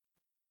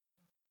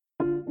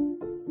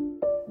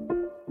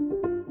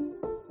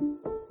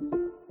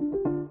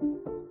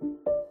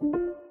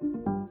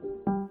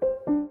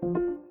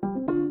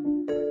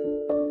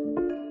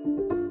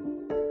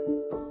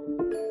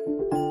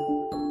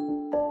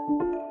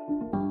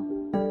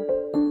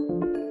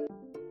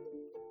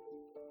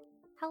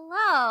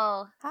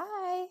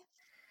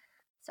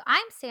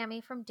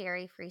Sammy from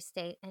Dairy Free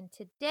State, and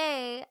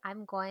today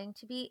I'm going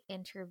to be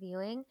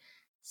interviewing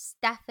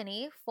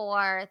Stephanie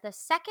for the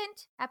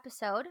second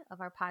episode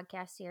of our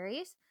podcast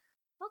series.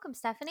 Welcome,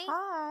 Stephanie.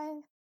 Hi.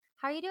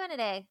 How are you doing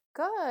today?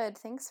 Good.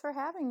 Thanks for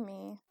having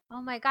me.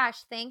 Oh my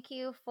gosh, thank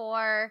you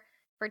for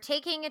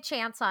taking a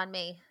chance on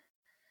me.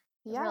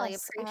 I really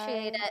Yes,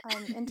 appreciate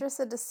I'm it.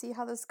 interested to see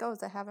how this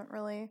goes. I haven't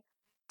really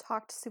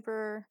talked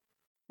super,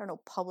 I don't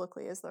know,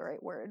 publicly is the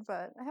right word,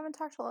 but I haven't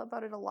talked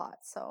about it a lot,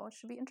 so it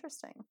should be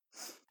interesting.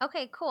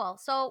 Okay, cool.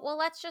 So,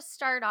 let's just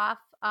start off.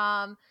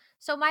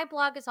 So my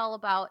blog is all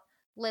about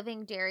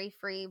living dairy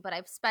free, but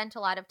I've spent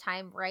a lot of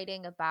time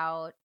writing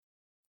about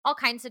all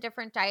kinds of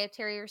different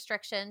dietary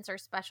restrictions or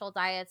special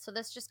diets. So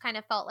this just kind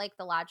of felt like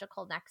the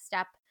logical next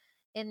step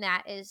in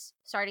that is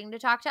starting to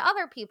talk to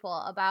other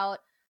people about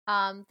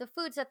the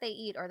foods that they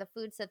eat or the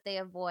foods that they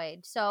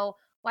avoid. So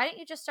why don't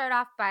you just start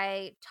off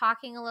by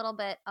talking a little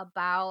bit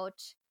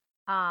about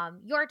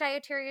your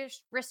dietary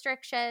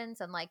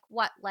restrictions and like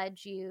what led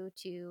you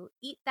to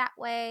eat that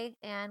way,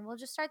 and we'll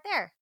just start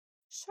there.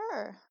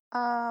 Sure.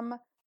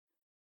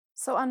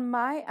 So on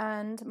my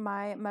end,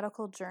 my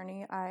medical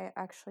journey, I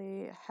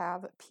actually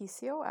have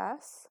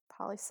PCOS,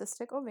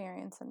 polycystic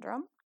ovarian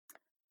syndrome,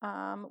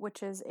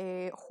 which is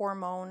a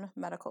hormone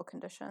medical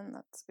condition.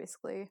 That's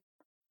basically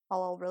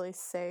all I'll really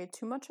say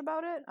too much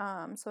about it.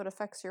 So it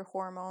affects your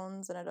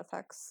hormones and it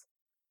affects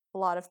a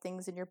lot of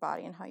things in your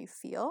body and how you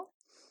feel.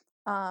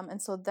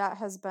 And so that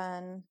has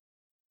been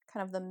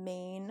kind of the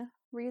main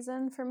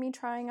reason for me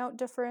trying out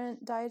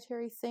different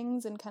dietary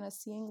things and kind of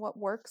seeing what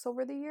works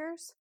over the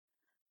years.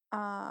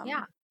 Yeah.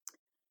 Um,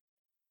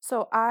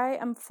 so I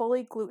am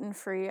fully gluten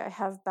free. I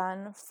have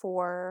been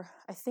for,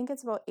 I think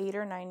it's about 8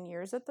 or 9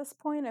 years at this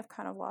point. I've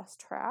kind of lost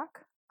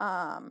track.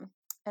 And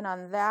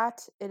on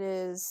that, it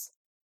is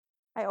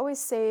I always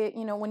say,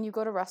 when you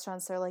go to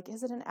restaurants, they're like,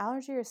 is it an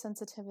allergy or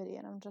sensitivity?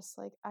 And I'm just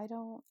like, I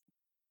don't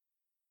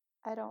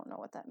know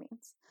what that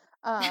means.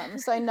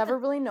 So I never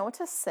really know what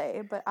to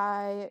say, but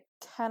I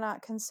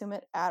cannot consume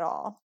it at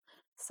all.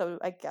 So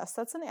I guess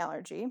that's an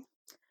allergy.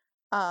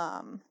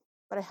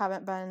 But I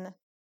haven't been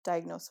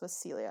diagnosed with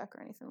celiac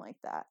or anything like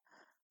that.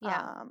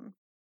 Yeah. Um,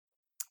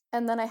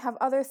 and then I have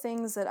other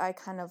things that I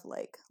kind of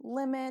like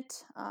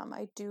limit.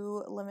 I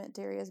do limit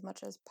dairy as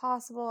much as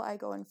possible. I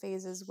go in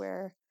phases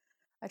where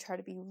I try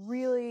to be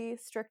really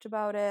strict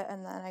about it,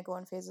 and then I go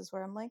in phases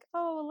where I'm like,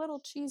 "Oh, a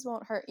little cheese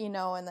won't hurt,"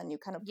 and then you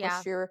kind of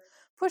Yeah.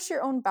 push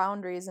your own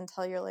boundaries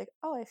until you're like,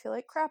 "Oh, I feel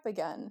like crap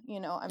again."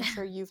 I'm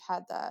sure you've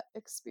had that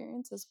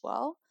experience as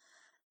well.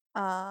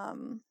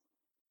 Um,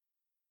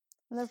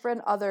 and there've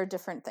been other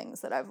different things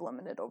that I've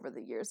limited over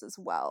the years as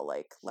well,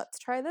 like let's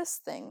try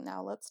this thing,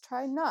 now let's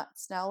try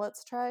nuts, now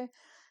let's try.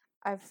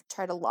 I've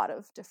tried a lot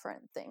of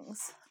different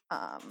things.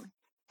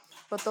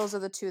 But those are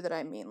the two that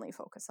I mainly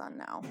focus on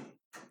now.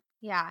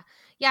 Yeah.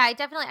 Yeah, I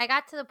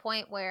got to the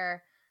point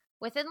where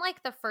within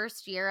like the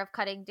first year of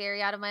cutting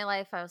dairy out of my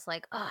life, I was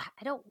like, "Oh,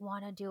 I don't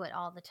want to do it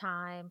all the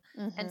time."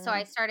 And so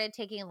I Mhm. started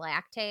taking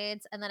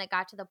lactates, and then it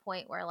got to the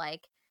point where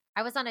like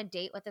I was on a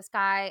date with this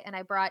guy and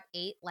I brought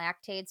 8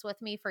 lactates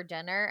with me for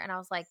dinner, and I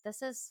was like,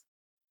 "This is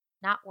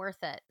not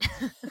worth it."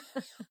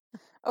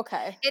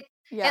 Okay. it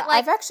Yeah, it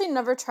like I've actually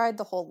never tried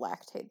the whole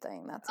lactate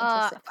thing. That's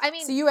interesting. I So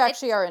mean, you it's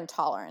actually are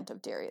intolerant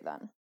of dairy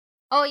then?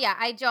 oh yeah,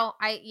 I Okay.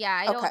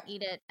 don't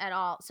eat it at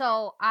all.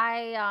 So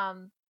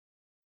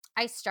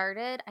I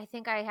started, I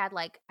think I had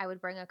like I would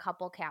bring a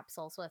couple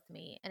capsules with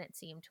me and it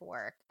seemed to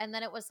work. And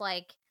then it was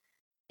like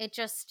it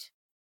just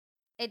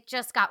it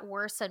just got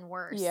worse and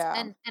worse. Yeah.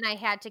 And I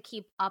had to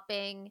keep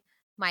upping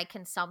my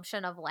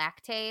consumption of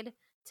Lactaid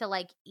to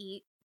like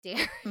eat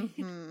dairy.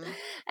 Mhm.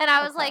 And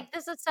I was Okay. like,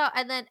 this is so,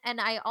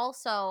 and I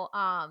also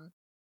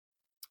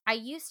I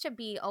used to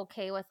be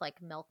okay with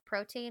like milk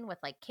protein with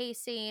like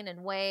casein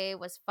and whey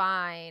was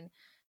fine.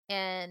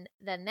 And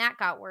then that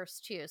got worse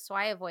too. So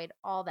I avoid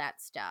all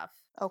that stuff.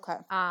 Okay.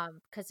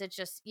 Because it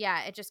just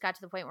got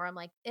to the point where I'm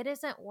like, it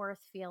isn't worth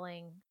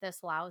feeling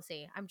this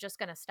lousy. I'm just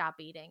gonna stop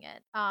eating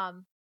it.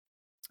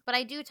 But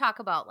I do talk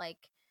about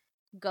like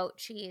goat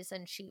cheese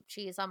and sheep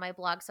cheese on my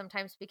blog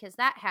sometimes because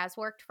that has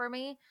worked for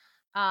me.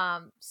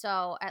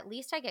 So at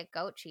least I get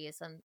goat cheese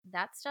and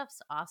that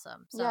stuff's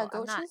awesome. Yeah, So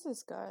goat cheese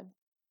is good.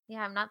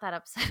 I'm not that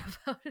upset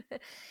about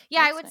it.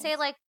 Yeah, I That's would say nice.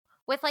 like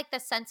with like the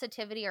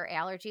sensitivity or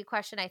allergy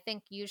question, I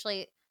think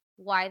usually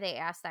why they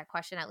ask that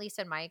question, at least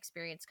in my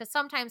experience, because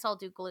sometimes I'll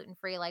do gluten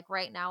free. Like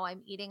right now,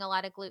 I'm eating a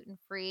lot of gluten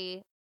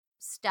free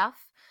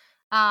stuff.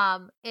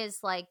 Is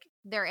like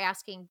they're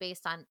asking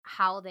based on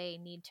how they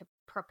need to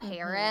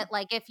prepare it. Mhm.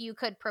 Like if you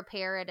could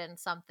prepare it in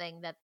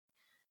something that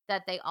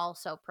they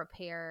also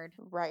prepared,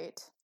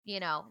 Right.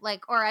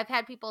 like, or I've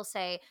had people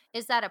say,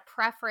 is that a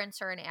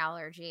preference or an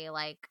allergy?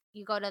 Like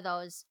you go to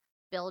those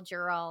build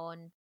your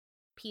own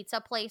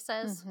pizza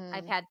places. Mhm.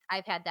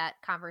 I've had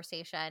that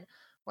conversation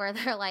where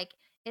they're like,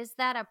 is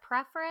that a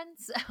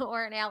preference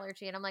or an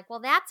allergy? And I'm like, well,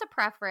 that's a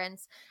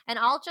preference. And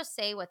I'll just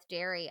say with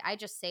dairy, I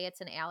just say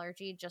it's an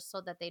allergy just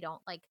so that they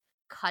don't like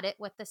cut it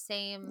with the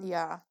same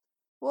Yeah.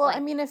 Well, I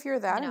like, mean, if you're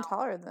you that know.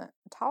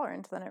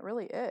 intolerant, then it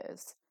really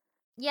is.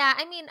 Yeah,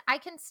 I mean, I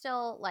can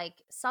still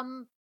like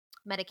some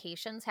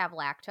medications have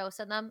lactose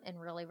in them in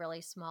really,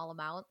 really small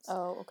amounts.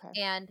 Oh, okay.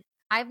 And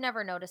I've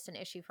never noticed an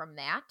issue from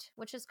that,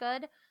 which is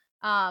good.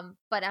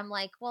 But I'm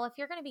like, well, if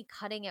you're going to be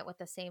cutting it with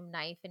the same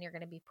knife and you're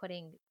going to be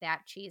putting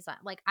that cheese on,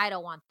 like, I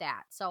don't want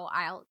that. So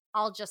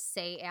I'll just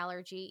say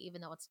allergy,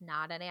 even though it's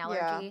not an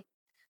Yeah. allergy.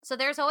 So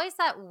there's always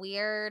that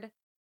weird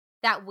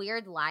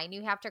line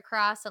you have to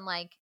cross, and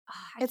like,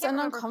 I It's can't an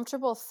remember.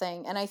 uncomfortable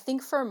thing, and I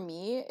think for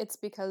me, it's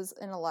because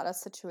in a lot of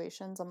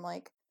situations, I'm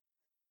like,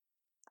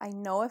 I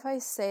know if I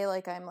say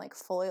like I'm like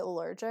fully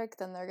allergic,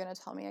 then they're gonna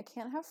tell me I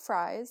can't have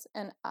fries,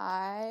 and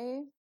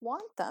I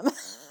want them.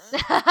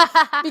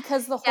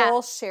 Because the Yeah,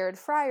 whole shared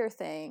fryer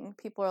thing,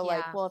 people are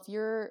like, yeah. well, if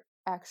you're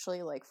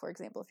actually like, for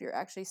example, if you're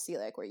actually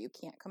celiac where you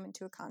can't come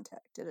into a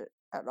contact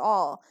at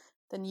all,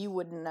 then you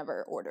would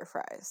never order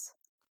fries.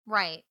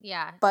 Right,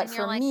 yeah, But and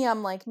you're for like, me,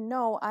 I'm like,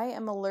 no, I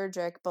am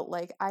allergic, but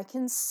like I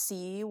can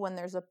see when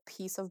there's a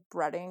piece of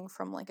breading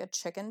from like a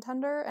chicken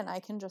tender and I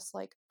can just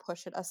like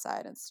push it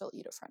aside and still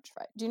eat a french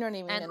fry. Do you know what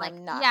I mean? and And like,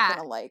 I'm not yeah,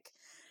 gonna like,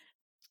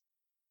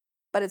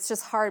 but it's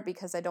just hard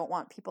because I don't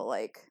want people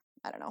like,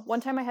 I don't know. One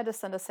time I had to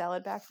send a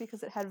salad back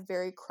because it had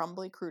very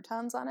crumbly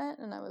croutons on it.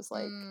 And I was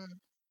like mm,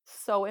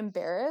 so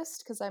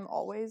embarrassed because I'm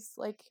always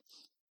like,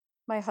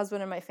 my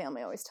husband and my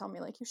family always tell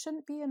me like you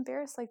shouldn't be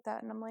embarrassed like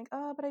that, and I'm like,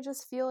 oh, but I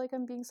just feel like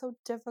I'm being so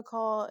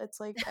difficult. It's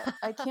like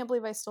I can't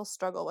believe I still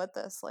struggle with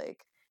this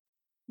like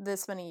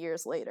this many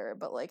years later,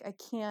 but like I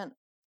can't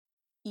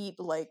eat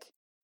like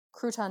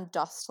crouton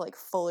dust like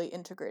fully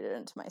integrated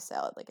into my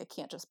salad. Like I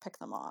can't just pick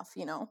them off,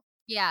 you know?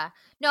 yeah.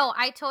 No,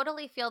 I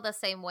totally feel the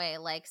same way,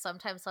 like,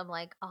 sometimes I'm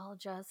like, I'll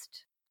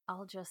just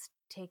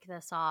take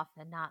this off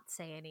and not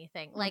say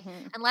anything, like,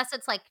 Mm-hmm. unless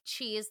it's, like,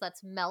 cheese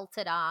that's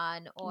melted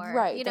on,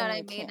 or Right, you know what then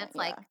I you mean? can't, It's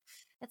like yeah.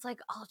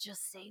 I'll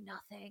just say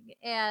nothing,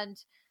 and,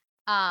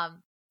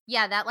 um,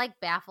 yeah, that, like,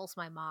 baffles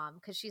my mom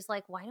because she's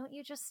like, "Why don't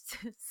you just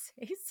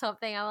say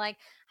something?" I'm like,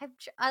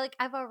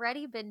 I've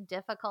already been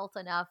difficult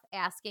enough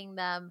asking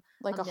them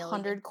Like a a million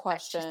hundred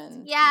questions.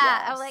 questions,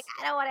 Yeah, I'm like, yes.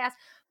 "I don't wanna ask."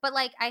 But,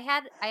 like, I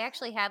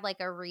actually had, like,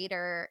 a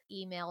reader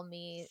email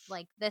me,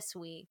 like, this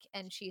week,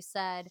 and she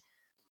said,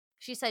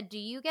 "Do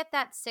you get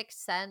that sixth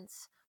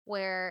sense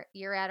where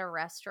you're at a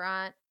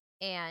restaurant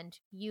and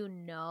you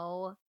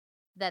know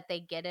that they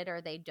get it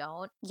or they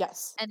don't?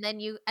 Yes. And then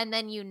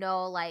you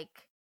know,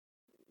 like,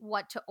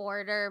 what to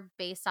order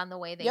based on the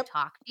way they Yep.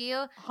 talk to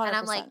you?" And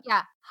I'm like, 100%.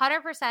 "Yeah,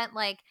 100%."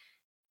 Like,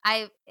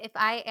 if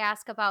I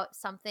ask about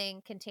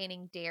something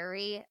containing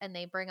dairy and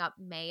they bring up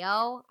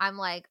mayo, I'm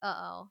like,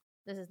 "Uh-oh,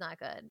 this is not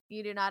good.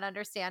 You do not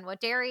understand what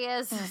dairy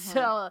is."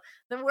 Mm-hmm. So,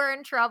 then we're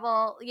in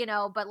trouble,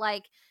 but,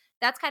 like,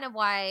 that's kind of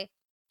why,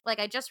 like,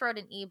 I just wrote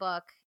an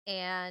ebook,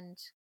 and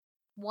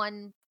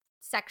one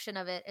section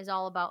of it is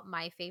all about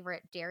my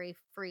favorite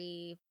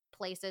dairy-free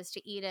places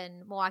to eat in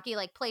Milwaukee,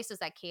 like places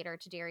that cater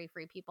to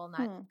dairy-free people,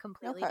 not Hmm.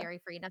 completely Okay.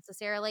 dairy-free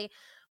necessarily,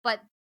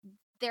 but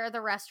they're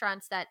the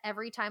restaurants that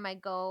every time I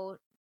go,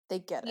 They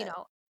get you it.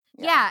 know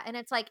Yeah. yeah, and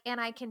it's like, and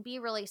I can be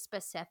really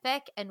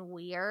specific and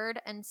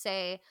weird and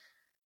say,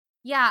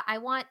 "Yeah, I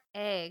want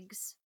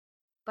eggs,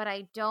 but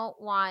I don't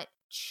want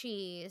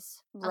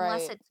cheese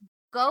unless Right. it's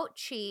goat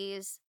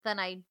cheese, then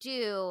I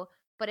do,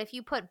 but if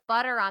you put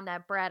butter on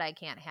that bread, I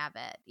can't have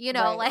it."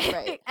 Right. Like,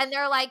 Right. and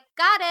they're like,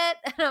 "Got it."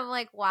 And I'm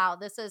like, "Wow,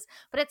 this is,"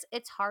 but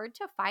it's hard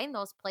to find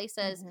those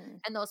places Mm-hmm.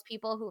 and those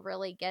people who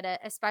really get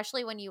it,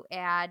 especially when you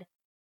add,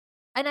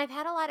 and I've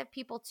had a lot of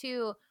people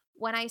too,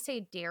 when I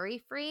say dairy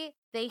free,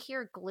 they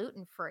hear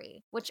gluten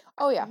free, which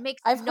Oh, yeah.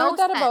 makes I've no heard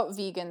that about sense.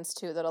 vegans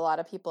too, that a lot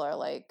of people are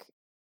like,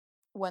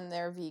 when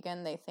they're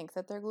vegan, they think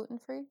that they're gluten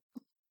free.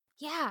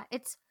 Yeah,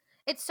 it's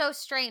so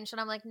strange, and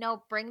I'm like,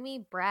 "No, bring me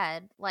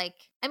bread."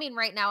 Like, I mean,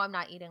 right now I'm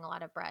not eating a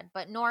lot of bread,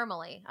 but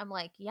normally I'm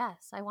like,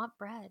 "Yes, I want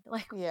bread."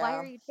 Like, why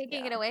are Yeah. you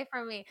taking it Yeah. away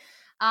from me?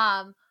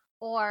 Um,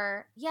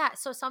 or yeah,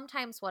 so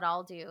sometimes what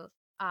I'll do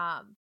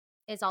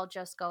is I'll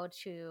just go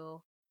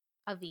to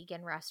a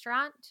vegan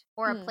restaurant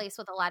or a Hmm. place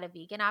with a lot of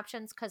vegan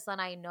options, cuz then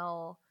I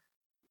know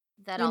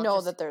that You I'll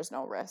know just, that there's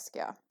no risk.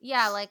 Yeah.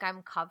 yeah, like,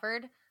 I'm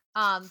covered.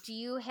 Do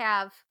you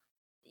have,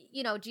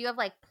 do you have,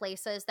 like,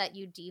 places that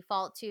you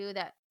default to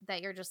that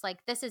you're just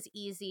like, "This is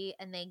easy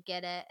and they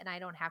get it and I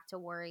don't have to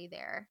worry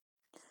there?"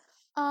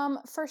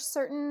 For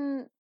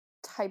certain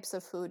types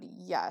of food,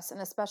 yes.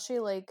 And especially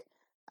like,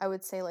 I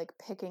would say like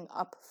picking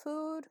up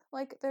food,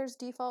 like there's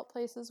default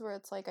places where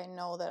it's like, I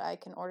know that I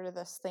can order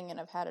this thing and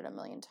I've had it a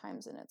million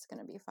times and it's going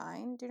to be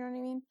fine. Do you know what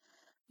I mean?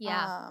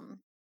 Yeah.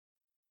 Um,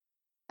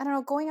 I don't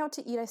know, going out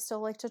to eat, I still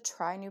like to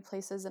try new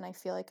places and I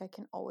feel like I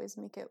can always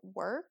make it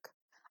work.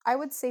 I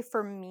would say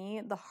for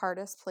me, the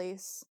hardest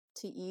place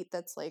to eat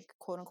that's like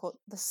quote unquote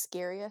the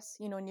scariest,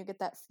 when you get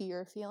that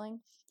fear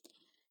feeling,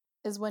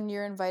 is when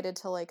you're invited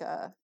to like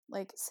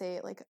like say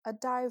like a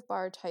dive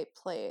bar type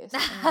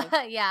place and like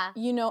Yeah.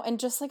 and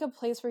just like a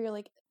place where you're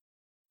like,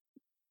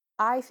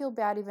 I feel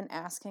bad even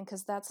asking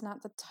because that's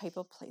not the type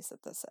of place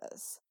that this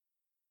is.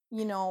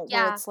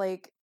 Where Yeah. it's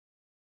like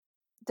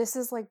this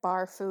is like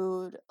bar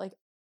food, like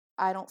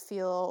I don't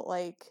feel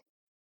like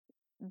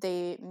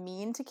they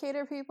mean to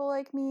cater people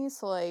like me.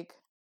 So like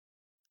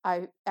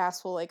I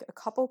ask for like a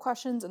couple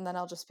questions and then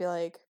I'll just be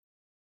like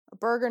a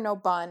burger, no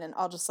bun, and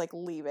I'll just like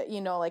leave it.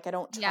 Like I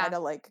don't try Yeah. to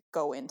like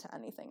go into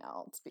anything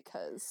else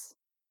because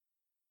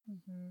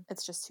Hmm.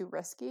 it's just too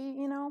risky,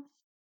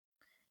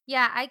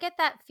 Yeah, I get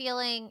that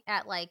feeling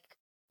at like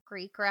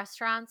Greek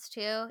restaurants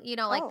too.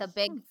 Like Oh, the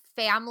big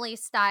family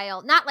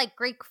style, not like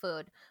Greek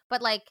food,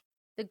 but like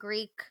the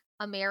Greek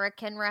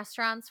American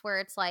restaurants where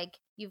it's like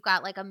you've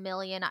got like a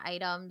million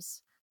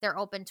items. They're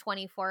open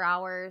 24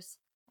 hours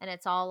and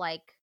it's all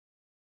like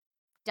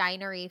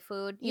dinery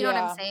food. You know what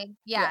I'm yeah. saying?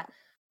 Yeah.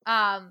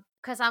 Yeah.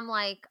 Cuz I'm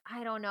like,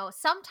 I don't know.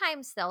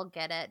 Sometimes they'll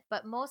get it,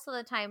 but most of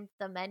the time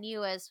the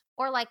menu is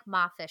or like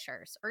Ma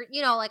Fisher's or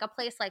like a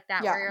place like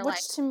that where Yeah, you're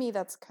like, which to me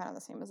that's kind of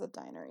the same as a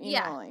diner,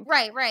 yeah, like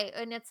right, right.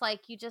 And it's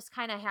like you just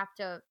kind of have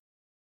to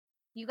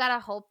you got to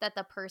hope that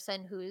the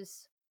person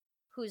who's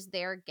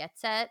there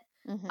gets it.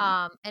 mhm.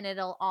 And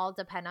it'll all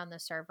depend on the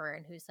server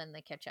and who's in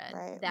the kitchen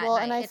Right. that Well,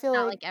 and night. I It's feel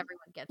not like like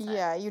everyone gets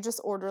it. yeah, you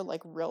just order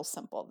like real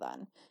simple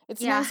then.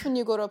 It's Yeah. nice when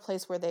you go to a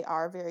place where they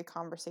are very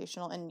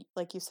conversational and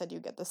like you said you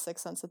get the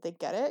sixth sense that they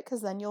get it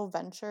because then you'll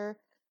venture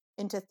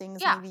into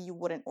things Yeah. maybe you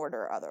wouldn't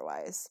order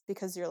otherwise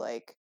because you're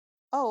like,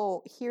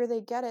 "Oh, here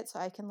they get it, so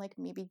I can like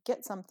maybe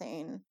get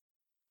something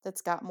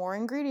that's got more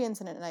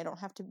ingredients in it and I don't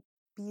have to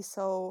be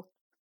so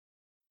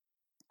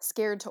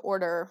scared to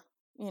order,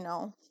 you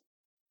know."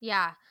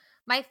 Yeah.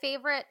 My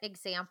favorite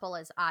example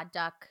is Odd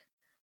Duck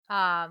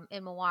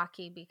in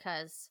Milwaukee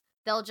because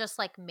they'll just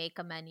like make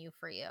a menu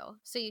for you.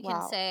 So you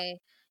can Wow. say,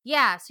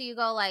 yeah, so you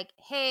go like,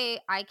 "Hey,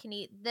 I can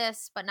eat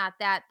this but not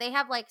that." They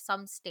have like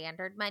some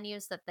standard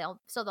menus that they'll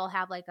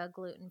have like a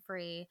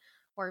gluten-free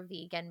or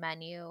vegan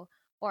menu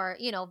or,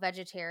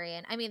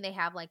 vegetarian. I mean, they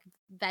have like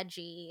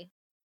veggie,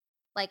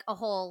 like a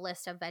whole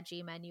list of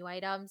veggie menu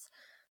items.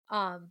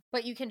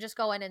 But you can just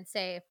go in and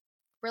say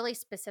really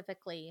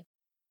specifically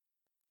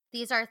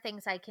these are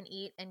things I can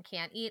eat and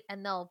can't eat,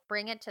 and they'll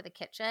bring it to the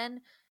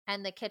kitchen,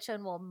 and the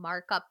kitchen will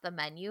mark up the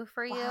menu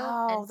for you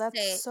and Wow,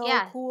 that's say, so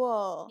yeah,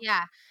 cool.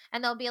 yeah,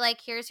 and they'll be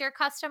like, here's your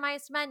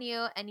customized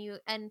menu,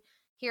 and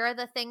here are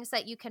the things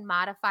that you can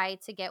modify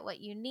to get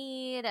what you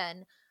need,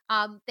 and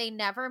they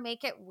never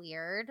make it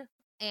weird.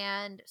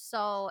 And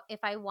so if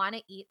I want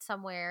to eat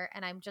somewhere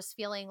and I'm just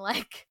feeling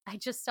like I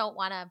just don't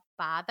want to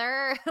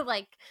bother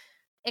like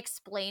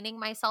explaining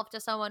myself to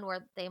someone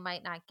where they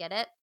might not get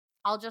it,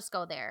 I'll just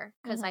go there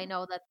because I Mhm.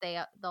 know that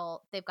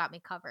they've got me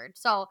covered.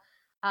 So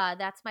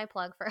that's my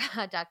plug for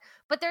Hot Duck.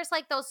 But there's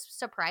like those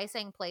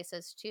surprising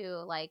places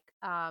too. Like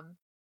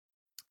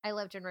I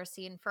lived in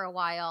Racine for a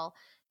while,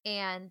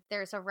 and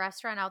there's a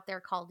restaurant out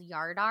there called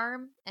Yard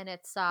Arm, and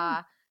Hmm.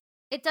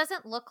 it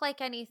doesn't look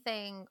like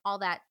anything all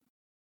that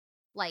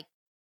like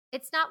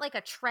it's not like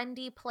a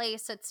trendy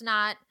place. It's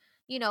not,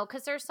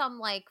 because there's some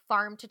like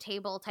farm to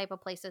table type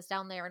of places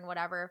down there and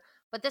whatever.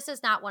 But this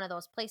is not one of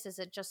those places.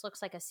 It just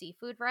looks like a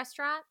seafood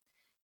restaurant.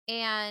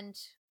 And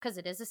because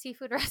it is a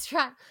seafood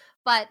restaurant,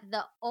 but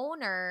the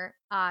owner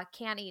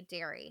can't eat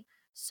dairy.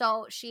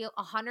 So she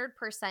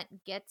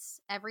 100% gets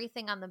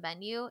everything on the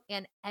menu,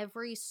 and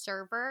every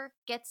server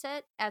gets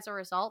it as a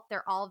result.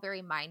 They're all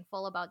very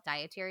mindful about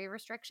dietary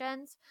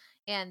restrictions,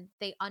 and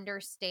they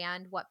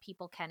understand what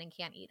people can and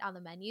can't eat on the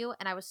menu.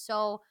 And I was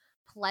so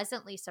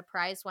pleasantly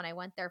surprised when I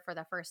went there for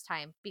the first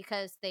time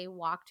because they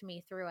walked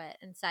me through it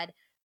and said,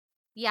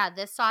 yeah,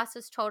 this sauce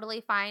is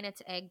totally fine.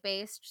 It's egg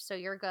based, so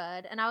you're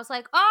good. And I was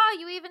like, oh,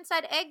 you even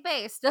said egg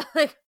based.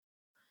 Like,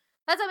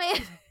 that's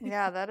amazing.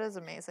 Yeah, that is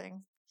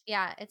amazing.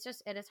 Yeah, it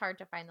is hard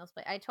to find those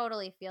places. I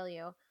totally feel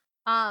you.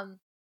 Um,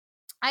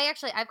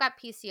 I've got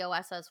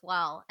PCOS as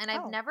well, and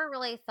I've Oh. never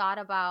really thought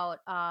about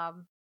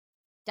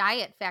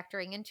diet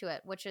factoring into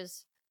it, which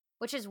is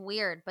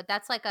weird, but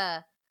that's like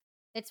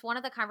it's one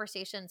of the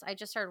conversations. I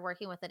just started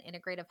working with an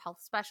integrative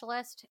health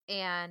specialist,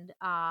 and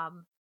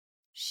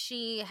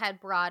she had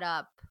brought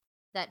up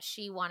that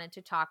she wanted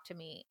to talk to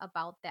me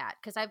about that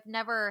because I've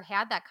never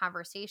had that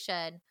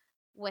conversation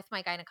with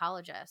my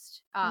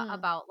gynecologist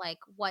Mm. about like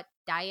what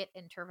diet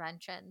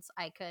interventions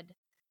I could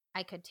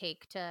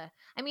take to.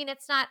 I mean,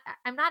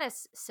 I'm not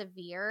as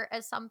severe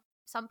as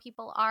some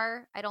people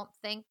are, I don't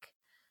think.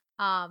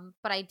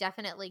 But I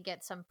definitely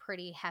get some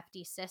pretty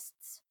hefty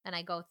cysts, and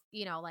I go,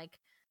 like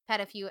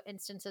had a few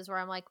instances where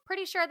I'm like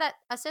pretty sure that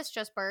a cyst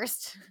just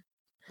burst.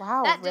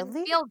 Wow, That didn't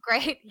really? feel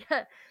great.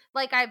 Yeah.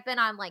 Like I've been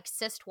on like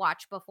cyst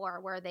watch before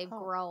where they've Oh.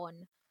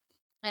 grown,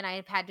 and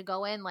I've had to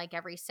go in like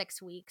every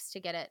 6 weeks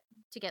to get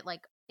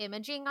like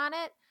imaging on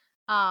it.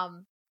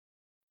 Um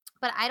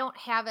but I don't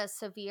have as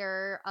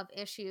severe of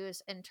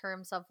issues in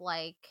terms of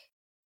like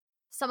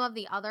some of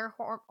the other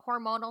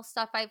hormonal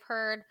stuff I've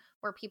heard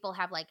where people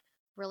have like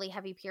really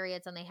heavy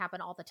periods and they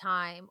happen all the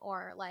time,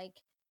 or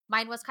like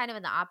mine was kind of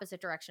in the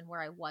opposite direction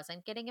where I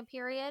wasn't getting a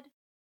period.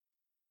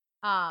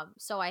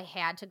 So I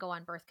had to go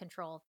on birth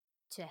control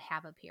to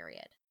have a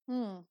period,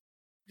 Hmm.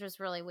 which was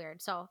really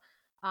weird. So,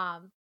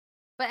 um,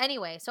 but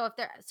anyway, so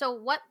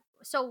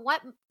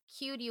what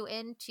cued you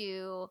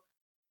into,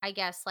 I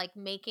guess, like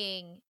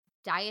making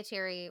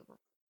dietary,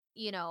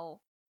 you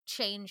know,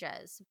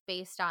 changes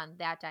based on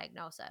that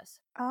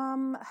diagnosis?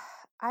 Um,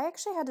 I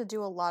actually had to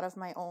do a lot of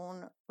my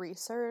own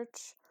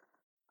research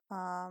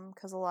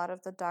because a lot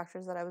of the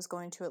doctors that I was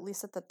going to, at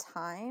least at the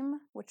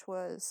time, which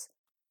was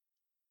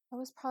I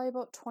was probably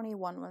about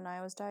 21 when I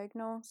was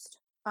diagnosed.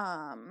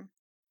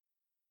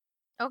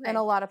 And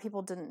a Okay. lot of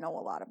people didn't know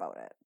a lot about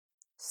it.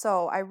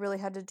 So I really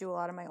had to do a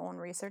lot of my own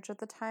research at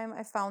the time.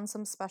 I found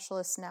some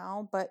specialists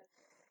now, but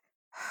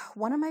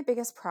one of my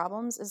biggest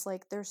problems is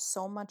like there's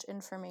so much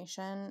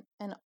information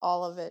and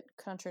all of it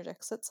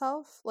contradicts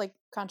itself, like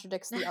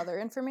contradicts the other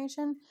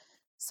information.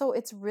 So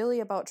it's really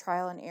about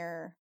trial and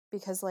error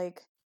because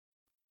like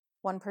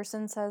one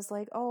person says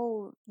like,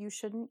 "Oh, you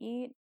shouldn't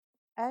eat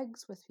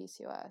eggs with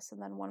PCOS."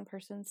 And then one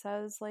person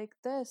says like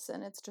this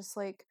and it's just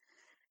like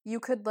you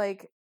could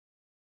like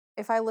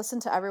if I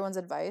listened to everyone's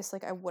advice,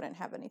 like I wouldn't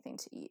have anything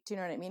to eat. Do you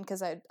know what I mean?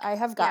 Because I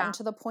have gotten Yeah.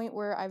 to the point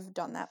where I've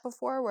done that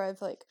before, where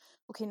I've like,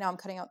 okay, now I'm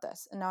cutting out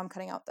this, and now I'm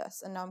cutting out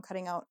this, and now I'm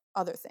cutting out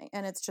other thing,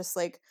 and it's just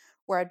like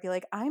where I'd be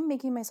like, I'm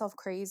making myself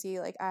crazy.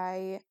 Like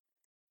I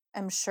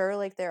am sure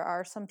like there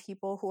are some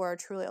people who are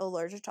truly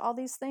allergic to all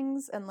these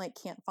things and like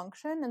can't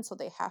function, and so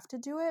they have to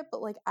do it.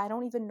 But like I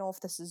don't even know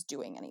if this is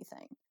doing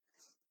anything.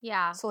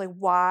 Yeah. So like,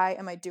 why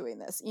am I doing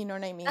this? You know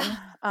what I mean?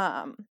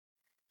 Um,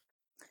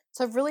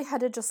 so I've really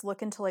had to just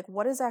look into like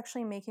what is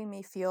actually making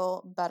me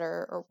feel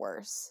better or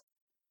worse.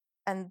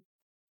 And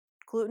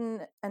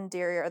gluten and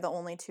dairy are the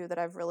only two that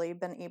I've really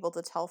been able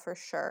to tell for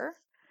sure.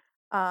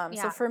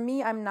 So Yeah. for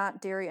me, I'm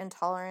not dairy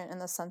intolerant in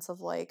the sense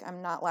of like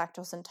I'm not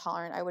lactose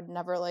intolerant. I would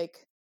never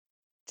like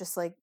just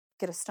like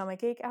get a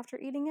stomach ache after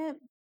eating it.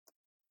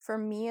 For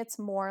me, it's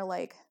more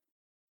like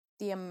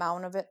the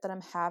amount of it that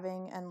I'm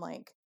having and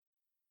like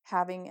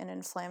having an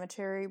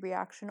inflammatory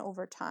reaction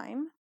over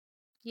time.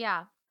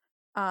 Yeah.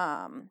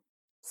 Um,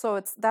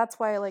 so that's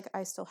why like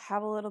I still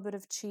have a little bit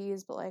of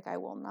cheese, but like I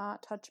will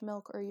not touch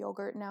milk or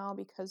yogurt now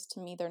because to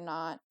me they're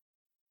not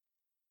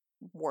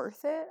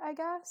worth it, I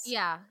guess.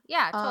 Yeah.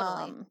 Yeah,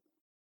 totally. Um,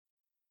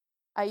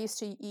 I used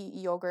to eat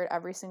yogurt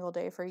every single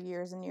day for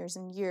years and years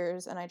and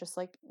years, and I just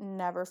like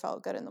never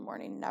felt good in the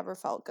morning, never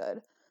felt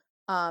good.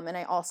 And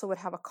I also would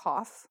have a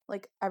cough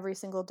like every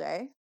single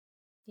day.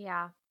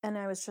 Yeah. And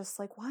I was just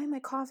like, why am I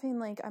coughing?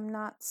 Like I'm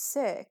not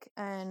sick.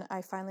 And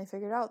I finally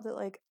figured out that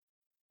like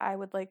I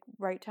would like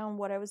write down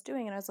what I was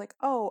doing and I was like,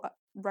 "Oh,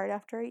 right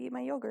after I eat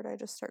my yogurt, I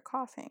just start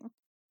coughing."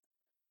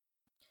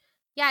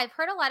 Yeah, I've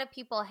heard a lot of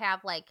people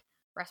have like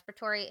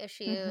respiratory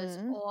issues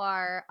Mhm.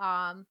 or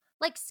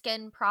like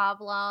skin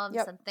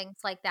problems Yep. and things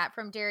like that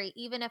from dairy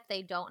even if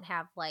they don't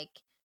have like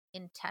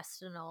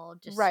intestinal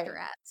Right.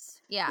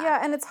 distress. Yeah. Yeah,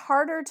 and it's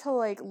harder to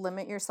like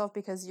limit yourself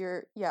because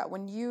you're yeah,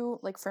 when you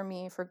like for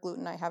me for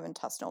gluten, I have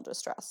intestinal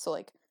distress. So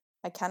like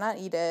I cannot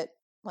eat it,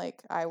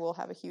 like I will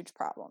have a huge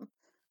problem.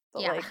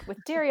 But Yeah. like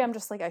with dairy, I'm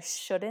just like I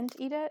shouldn't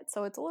eat it.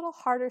 So it's a little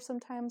harder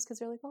sometimes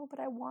because you're like, "Oh, but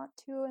I want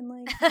to." And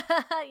like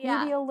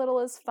maybe Yeah. a little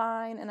is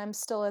fine and I'm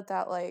still at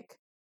that like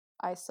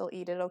I still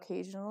eat it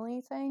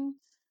occasionally thing.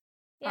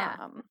 Yeah.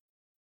 Um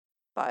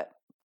but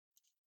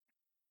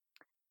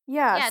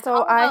yeah, Yeah, it's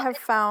so all I about have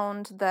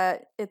found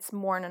that it's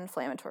more an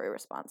inflammatory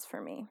response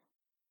for me.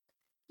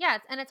 yeah,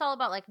 and it's all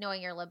about like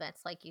knowing your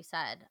limits like you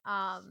said.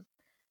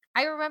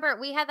 I remember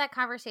we had that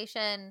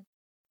conversation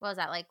what was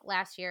that like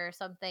last year or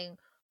something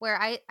where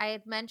I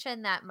had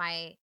mentioned that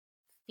my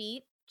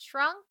feet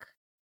shrunk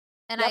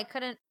and I Yep.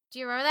 couldn't do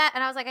you remember that?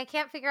 And I was like, I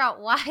can't figure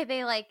out why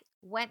they like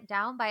went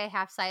down by a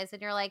half size.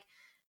 And you're like,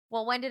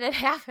 well, when did it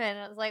happen? And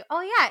I was like,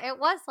 oh yeah, it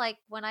was like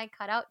when I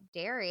cut out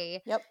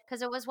dairy Yep.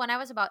 because it was when I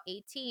was about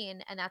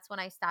 18 and that's when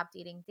I stopped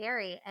eating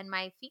dairy and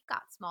my feet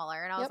got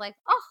smaller. And I was Yep. like,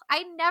 oh,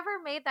 I never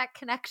made that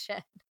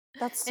connection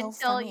That's so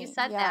until you funny.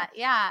 said Yeah. that.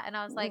 Yeah. And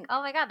I was like, N-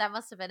 oh my God, that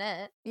must have been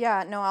it.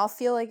 Yeah, no, I'll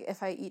feel like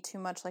if I eat too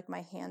much like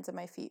my hands and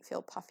my feet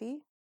feel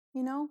puffy,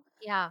 you know?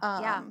 Yeah.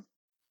 Yeah. Um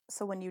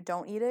so when you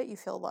don't eat it, you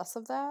feel less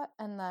of that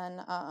and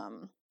then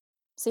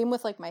same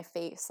with like my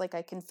face. Like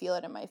I can feel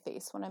it in my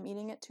face when I'm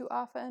eating it too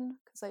often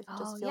cuz I Oh,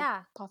 just feel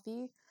yeah.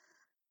 puffy.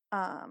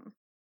 Um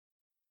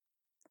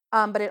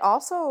but it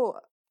also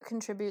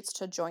contributes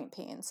to joint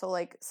pain. So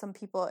like some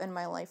people in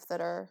my life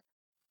that are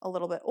a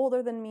little bit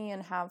older than me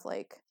and have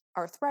like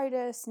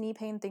arthritis, knee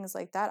pain, things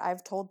like that,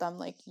 I've told them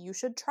like you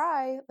should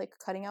try like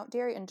cutting out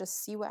dairy and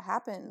just see what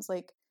happens.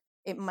 Like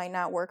it might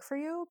not work for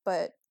you,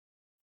 but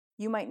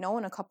you might know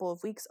in a couple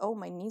of weeks, oh,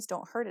 my knees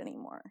don't hurt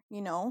anymore,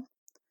 you know?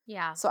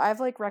 Yeah. So I've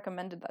like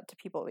recommended that to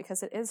people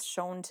because it is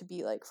shown to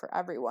be like for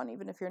everyone,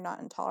 even if you're not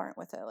intolerant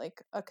with it,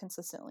 like a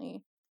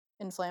consistently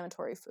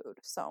inflammatory food.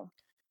 So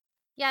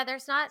Yeah,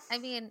 there's not I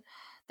mean,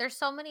 there's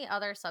so many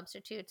other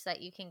substitutes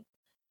that you can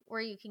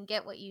where you can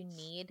get what you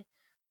need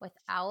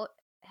without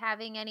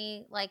having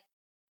any like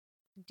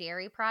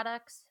dairy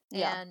products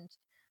yeah, and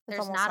it's there's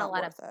almost not a not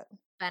lot of worth it.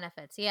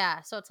 benefits.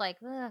 Yeah, so it's like,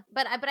 ugh.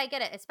 But I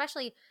get it,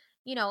 especially,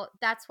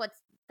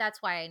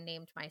 that's why I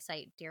named my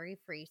site Dairy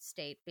Free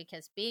State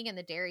because being in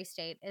the dairy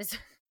state is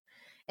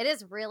it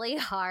is really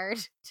hard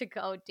to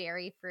go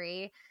dairy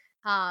free.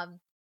 Um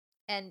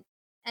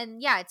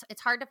and yeah,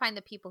 it's hard to find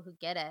the people who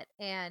get it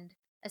and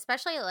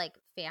especially like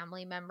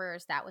family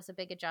members, that was a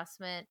big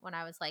adjustment when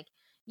I was like,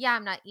 yeah,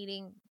 I'm not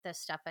eating this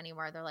stuff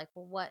anymore. They're like,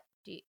 well, what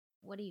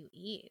do you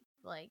eat?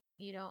 Like,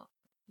 you don't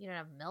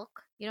have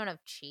milk, you don't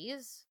have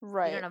cheese, you don't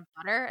Right. have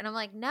butter. And I'm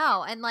like,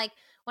 no. And like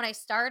when I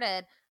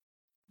started,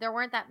 there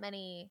weren't that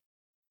many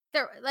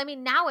there. I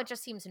mean, now it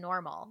just seems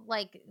normal.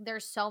 Like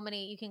there's so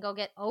many, you can go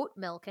get oat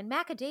milk and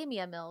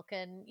macadamia milk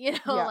and Yeah.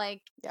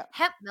 like Yeah.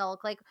 hemp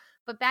milk. Like,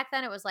 but back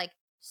then it was like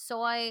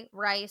soy,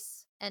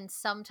 rice, and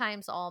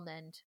sometimes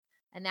almond.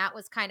 And that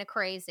was kind of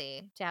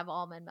crazy to have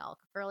almond milk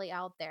really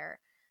out there.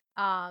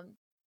 Um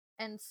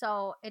and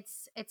so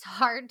it's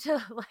hard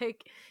to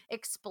like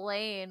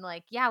explain,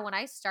 like, yeah, when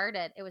I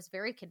started it was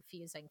very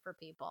confusing for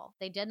people.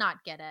 They did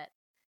not get it.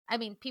 I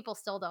mean, people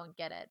still don't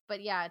get it,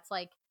 but yeah, it's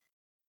like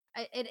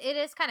it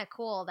is kind of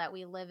cool that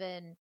we live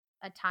in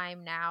a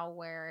time now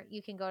where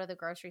you can go to the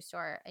grocery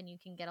store and you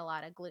can get a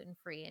lot of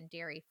gluten-free and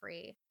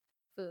dairy-free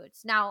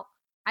foods. Now,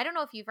 I don't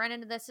know if you've run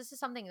into this. This is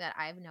something that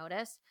I've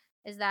noticed,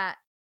 is that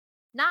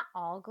not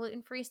all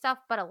gluten-free stuff,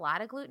 but a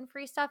lot of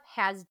gluten-free stuff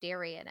has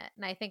dairy in it.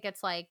 And I think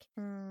it's like,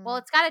 well, Mm.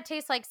 it's got to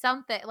taste like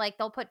something, like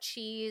they'll put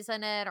cheese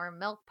in it or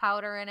milk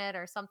powder in it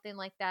or something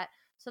like that.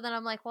 So then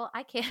I'm like, well,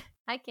 I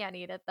can't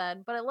eat it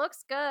then, but it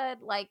looks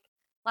good. Like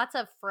lots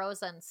of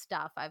frozen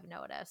stuff I've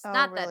noticed. Oh,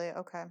 Not that, really?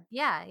 Okay.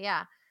 yeah,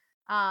 yeah.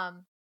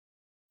 Um,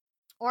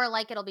 or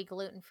like it'll be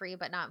gluten-free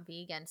but not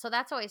vegan. So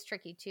that's always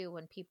tricky too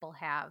when people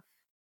have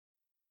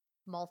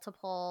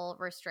multiple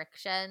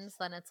restrictions.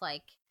 Then it's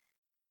like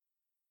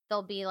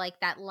there'll be like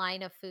that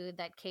line of food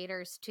that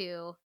caters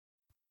to,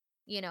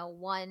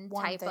 one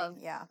One type of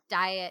thing. Yeah.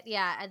 diet.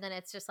 Yeah. And then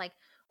it's just like,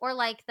 or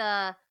like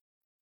the,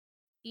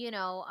 you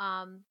know,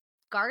 um,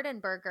 garden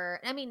burger.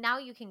 I mean, now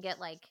you can get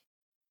like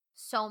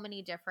so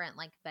many different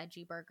like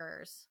veggie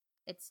burgers.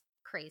 It's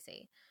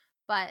crazy.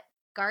 But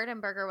garden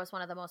burger was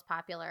one of the most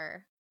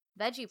popular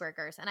veggie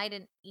burgers. And I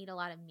didn't eat a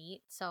lot of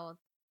meat. So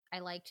I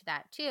liked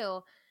that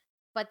too.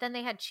 But then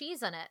they had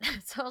cheese in it.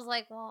 So I was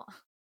like, well,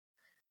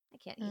 I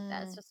can't eat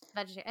that. It's Mm. just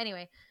vegetarian.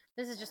 Anyway,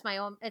 this is just my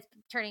own. It's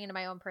turning into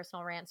my own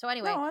personal rant. So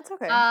anyway, No, it's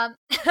okay. um,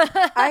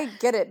 I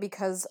get it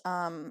because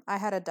I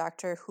had a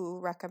doctor who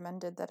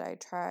recommended that I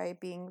try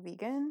being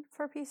vegan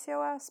for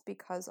PCOS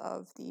because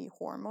of the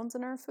hormones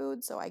in our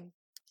food. So I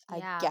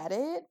yeah, get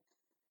it,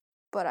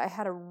 but I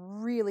had a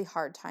really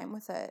hard time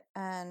with it.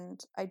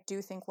 And I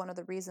do think one of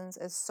the reasons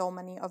is so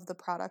many of the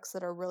products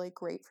that are really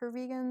great for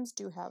vegans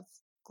do have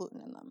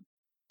gluten in them.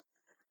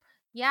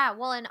 yeah.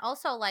 Well, and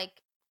also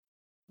like,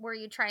 were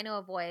you trying to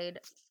avoid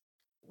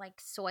like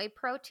soy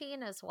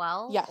protein as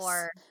well, Yes.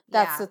 or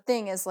That's yeah, the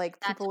thing is like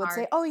that's people would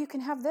say, hard. "Oh, you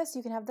can have this,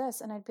 you can have this."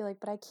 And I'd be like,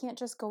 "But I can't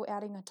just go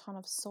adding a ton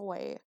of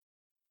soy."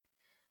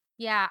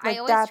 Yeah, I Like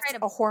always that's try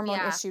to. a hormone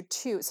Yeah, issue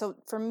too. So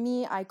for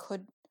me, I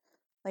could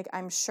like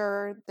I'm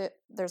sure that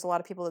there's a lot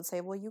of people that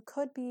say, "Well, you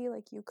could be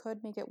like you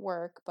could make it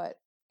work," but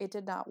it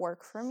did not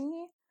work for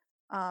me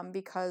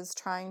because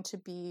trying to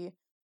be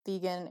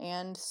vegan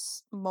and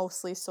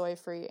mostly soy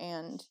free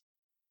and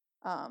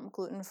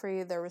gluten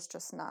free, there was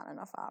just not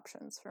enough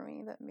options for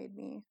me that made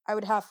me. I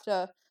would have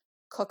to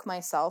cook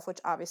myself, which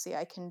obviously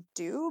I can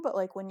do, but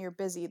like when you're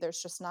busy,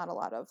 there's just not a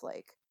lot of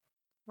like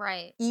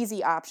right.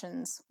 easy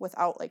options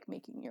without like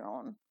making your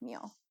own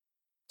meal.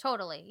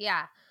 Totally.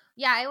 Yeah.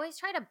 Yeah, I always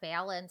try to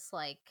balance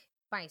like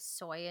my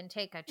soy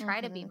intake. I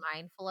try to be Mm-hmm.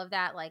 mindful of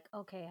that. Like,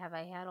 okay, have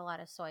I had a lot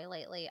of soy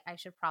lately? I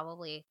should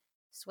probably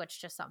switch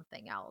to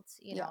something else,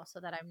 Yeah.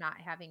 so that I'm not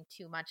having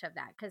too much of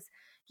that. Cause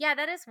yeah,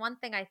 that is one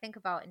thing I think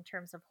about in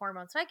terms of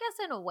hormones. So I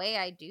guess in a way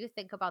I do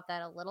think about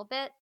that a little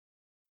bit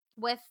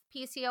with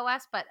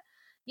PCOS, but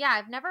yeah,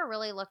 I've never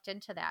really looked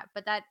into that.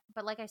 But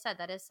like I said,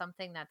 that is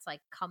something that's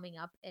like coming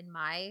up in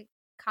my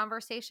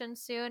conversation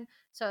soon.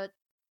 So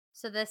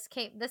this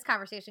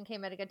conversation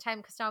came at a good time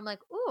because now I'm like,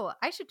 ooh,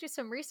 I should do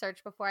some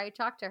research before I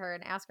talk to her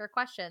and ask her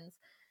questions.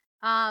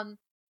 Um,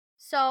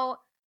 so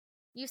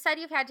you said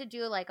you've had to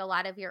do like a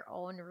lot of your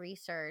own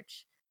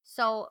research.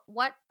 So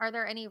what are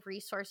there any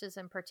resources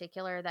in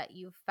particular that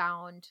you've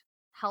found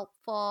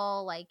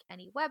helpful, like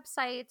any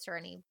websites or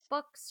any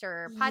books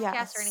or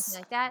podcasts or anything Yes.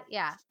 like that?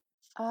 Yeah.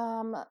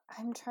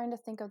 I'm trying to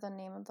think of the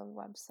name of the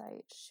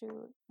website.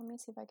 Shoot, let me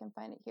see if I can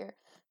find it here.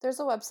 There's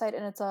a website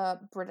and it's a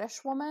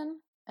British woman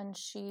and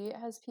she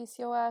has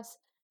PCOS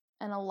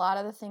and a lot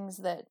of the things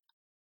that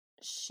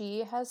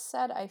she has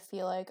said I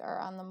feel like are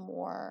on the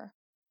more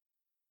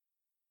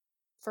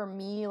for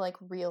me like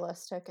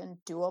realistic and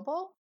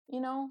doable,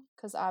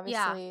 because Yeah.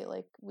 obviously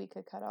like we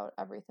could cut out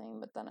everything,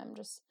 but then I'm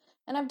just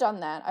and I've done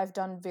that. I've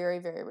done very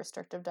very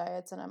restrictive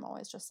diets and I'm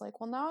always just like,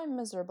 well now I'm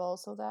miserable,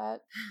 so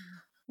that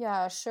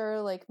yeah,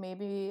 sure, like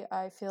maybe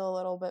I feel a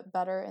little bit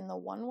better in the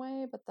one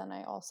way, but then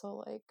I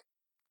also like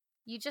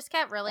You just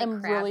get really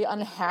am really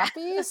crabby.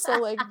 unhappy, so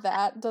like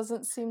that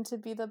doesn't seem to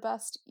be the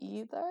best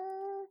either.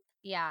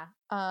 Yeah.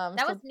 That was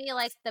So me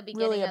like the really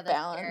beginning a of this year.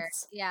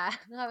 balance. Yeah.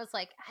 I was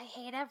like, I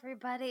hate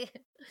everybody.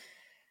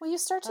 Well, you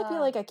start to be Uh,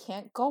 like I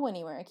can't go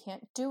anywhere. I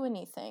can't do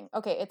anything.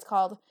 Okay, it's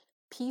called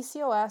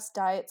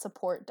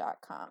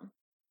PCOSdietsupport.com.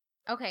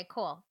 okay,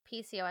 cool.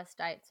 Yep.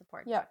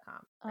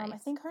 PCOSdietsupport.com. I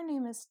Nice. think her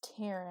name is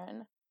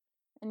Taryn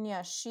And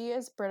yeah, she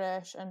is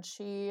British, and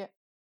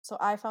so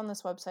I found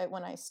this website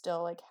when I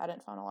still like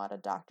hadn't found a lot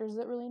of doctors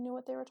that really knew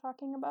what they were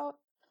talking about.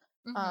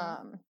 Mm-hmm.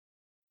 Um,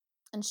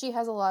 and she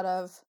has a lot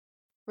of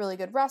really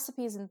good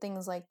recipes and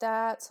things like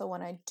that. So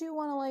when I do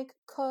want to like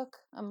cook,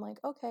 I'm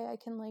like, okay, I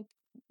can like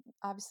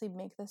obviously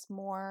make this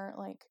more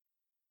like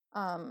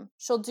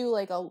she'll do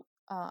like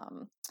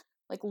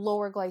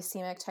lower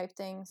glycemic type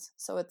things,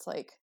 so it's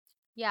like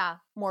Yeah.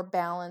 more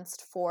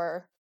balanced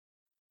for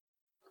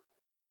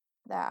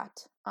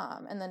that.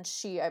 And then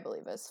she, I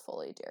believe, is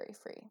fully dairy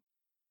free.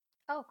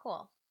 Oh,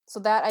 cool. So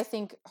that, I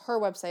think her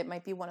website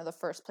might be one of the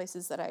first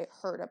places that I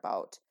heard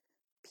about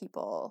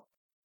people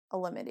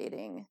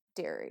eliminating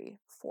dairy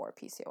for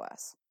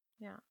PCOS.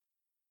 Yeah.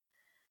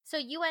 So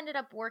you ended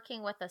up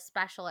working with a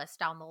specialist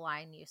down the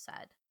line, you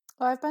said.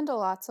 Oh, I've been to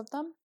lots of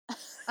them.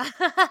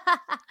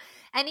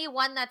 Any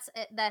one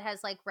that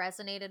has like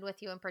resonated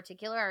with you in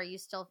particular, or do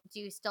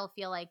you still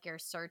feel like you're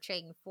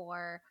searching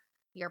for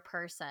your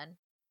person?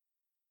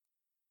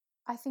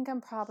 I think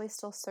I'm probably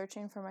still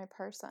searching for my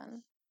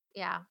person.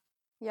 Yeah.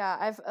 Yeah,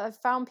 I've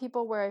found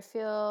people where I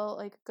feel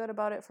like good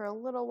about it for a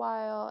little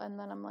while, and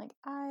then I'm like,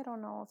 I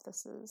don't know if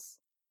this is.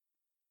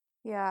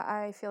 Yeah,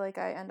 I feel like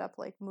I end up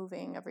like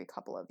moving every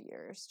couple of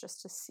years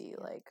just to see Yeah.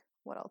 like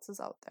what else is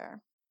out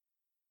there.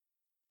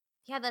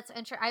 Yeah, that's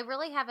interesting. I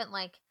really haven't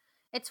like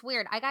it's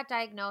weird. I got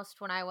diagnosed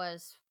when I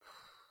was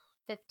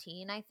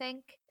 15, I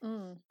think.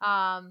 Mm.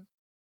 Um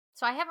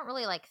so I haven't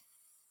really like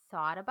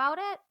thought about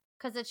it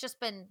cuz it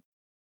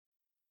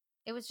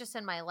was just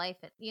in my life,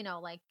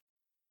 like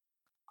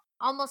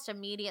almost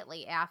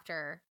immediately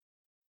after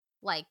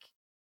like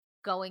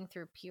going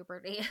through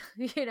puberty,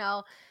 you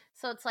know?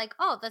 So it's like,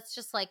 oh, that's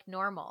just like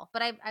normal.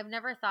 But I've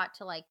never thought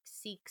to like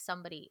seek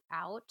somebody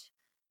out.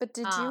 But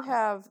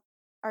Um,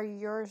 are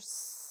your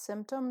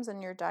symptoms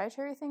and your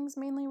dietary things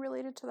mainly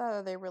related to that, or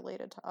are they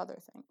related to other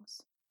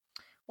things?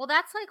 well,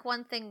 that's like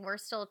one thing we're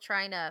still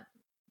trying to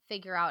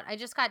figure out. I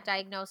just got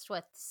diagnosed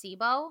with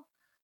SIBO.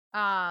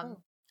 Oh,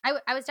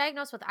 I was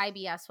diagnosed with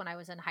IBS when I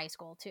was in high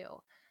school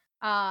too.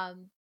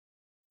 Um,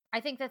 I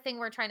think the thing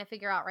we're trying to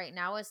figure out right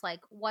now is like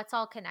what's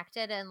all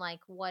connected and like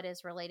what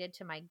is related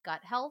to my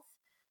gut health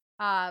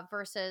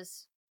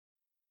versus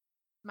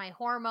my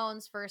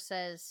hormones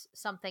versus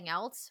something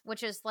else,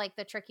 which is like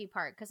the tricky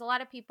part because a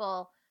lot of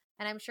people,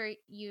 and I'm sure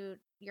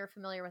you're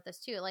familiar with this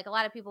too, like a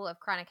lot of people who have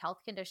chronic health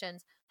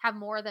conditions have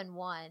more than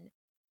one,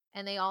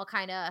 and they all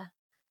kind of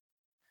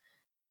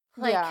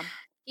like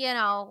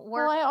yeah. Well,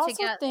 work I also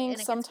together, think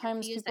and it gets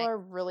sometimes people confusing. are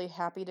really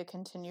happy to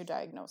continue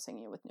diagnosing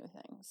you with new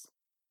things.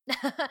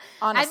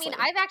 I mean, Honestly.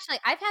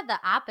 I've had the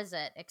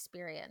opposite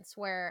experience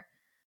where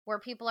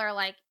people are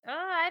like, "Oh,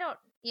 I don't,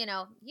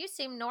 you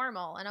seem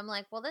normal." And I'm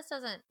like, "Well, this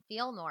doesn't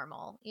feel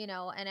normal," and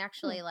Hmm.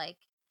 actually like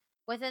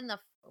within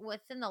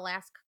the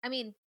last I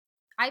mean,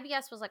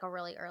 IBS was like a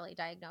really early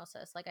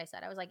diagnosis. Like I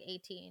said, I was like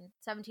 18,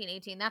 17,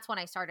 18. That's when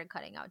I started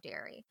cutting out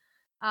dairy.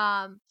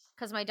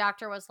 Cuz my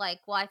doctor was like,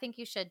 "Well, I think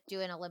you should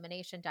do an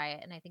elimination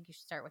diet and I think you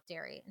should start with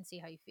dairy and see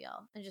how you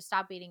feel and just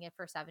stop eating it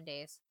for 7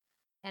 days."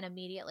 And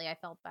immediately I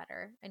felt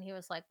better. And he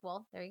was like,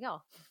 "Well, there you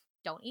go.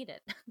 Don't eat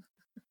it."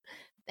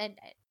 and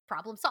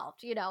problem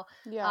solved,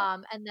 Yeah.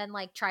 and then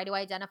like try to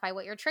identify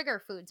what your trigger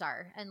foods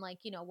are and like,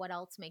 what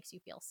else makes you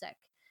feel sick.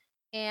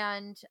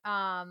 And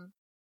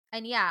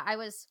yeah,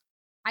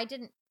 I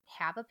didn't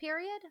have a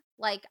period.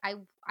 Like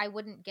I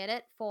wouldn't get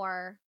it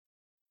for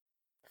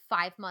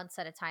 5 months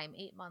at a time,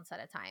 8 months at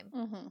a time.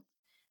 Mm-hmm.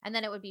 And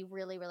then it would be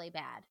really, really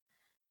bad.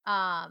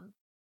 Um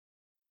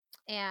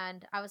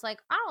and I was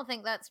like, I don't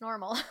think that's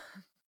normal.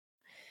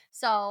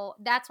 So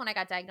that's when I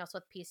got diagnosed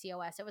with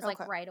PCOS. It was like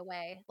Okay. right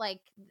away.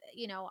 Like,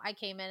 I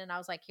came in and I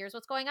was like, here's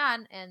what's going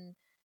on. And,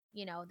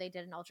 they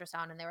did an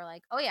ultrasound and they were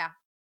like, oh, yeah,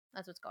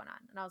 that's what's going on.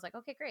 And I was like,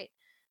 okay, great.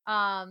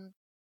 Um,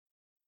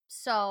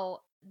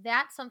 so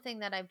that's something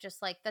that I've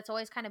just like, that's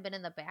always kind of been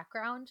in the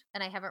background.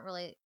 And I haven't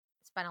really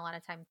spent a lot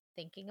of time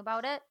thinking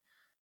about it.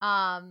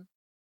 Um,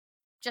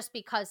 just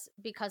because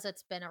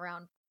it's been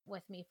around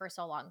with me for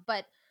so long.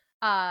 But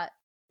uh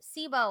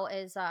SIBO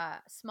is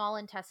a small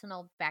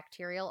intestinal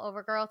bacterial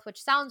overgrowth,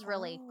 which sounds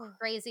really Oh,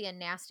 crazy and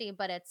nasty,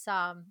 but it's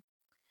a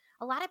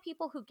lot of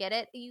people who get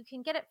it, you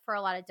can get it for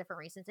a lot of different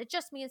reasons. It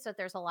just means that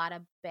there's a lot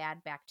of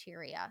bad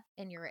bacteria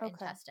in your okay.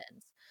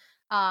 intestines.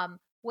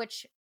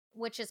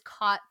 Which is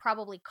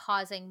probably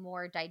causing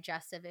more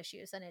digestive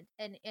issues,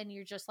 and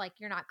you're just like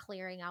you're not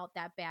clearing out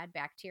that bad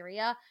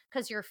bacteria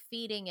because you're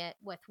feeding it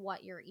with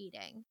what you're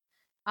eating,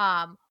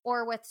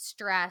 or with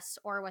stress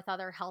or with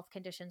other health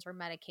conditions or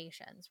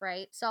medications,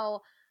 right?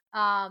 So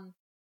um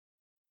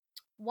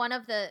one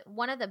of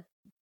the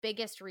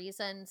biggest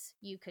reasons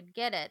you could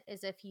get it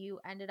is if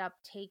you ended up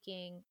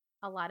taking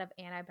a lot of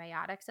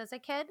antibiotics as a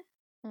kid,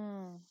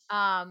 Mm.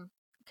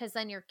 because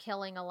then you're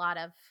killing a lot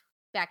of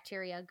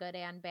bacteria, good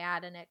and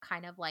bad, and it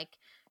kind of like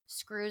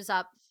screws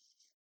up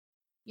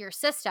your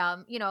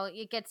system.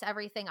 It gets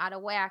everything out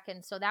of whack.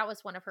 And so that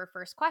was one of her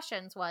first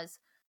questions was,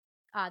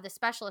 the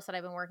specialist that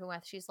I've been working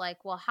with, she's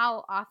like, well,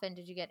 how often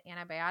did you get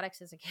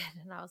antibiotics as a kid?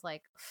 And I was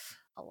like,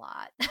 a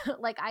lot.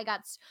 Like I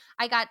got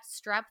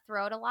strep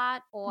throat a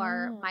lot,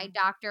 or my Mm.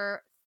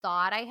 doctor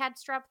thought I had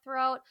strep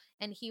throat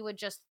and he would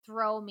just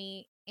throw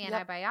me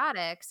Yep.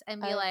 antibiotics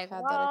and be I've like,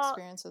 had that "Well,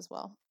 experience as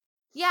well.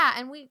 yeah."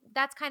 And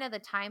that's kind of the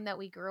time that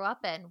we grew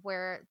up in,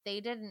 where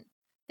they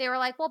were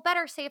like, "Well,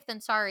 better safe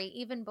than sorry,"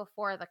 even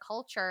before the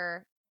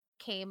culture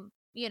came,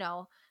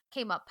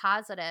 came up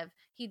positive.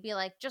 He'd be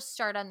like, "Just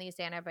start on these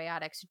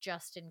antibiotics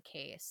just in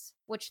case,"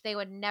 which they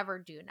would never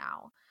do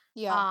now.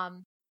 Yeah.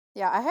 Um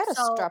Yeah, I had a so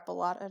strep a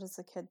lot as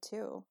a kid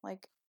too,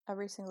 like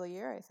every single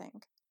year, I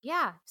think.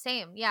 yeah,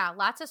 same. Yeah,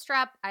 lots of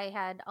strep. I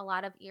had a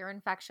lot of ear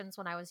infections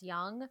when I was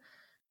young.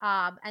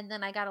 And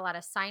then I got a lot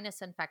of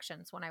sinus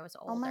infections when I was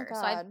Oh my older.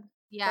 So God.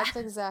 yeah, That's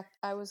exact.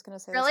 I was going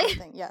to say the really? same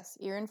thing. Yes,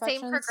 ear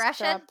Same infections,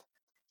 progression? strep,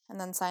 and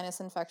then sinus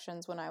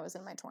infections when I was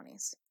in my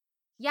 20s.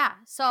 Yeah.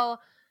 So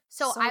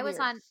So I was weird.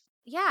 on,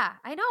 yeah,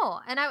 I know.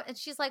 And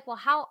she's like, "Well,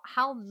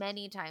 how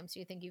many times do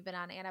you think you've been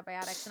on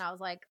antibiotics?" And I was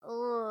like,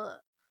 "Ugh,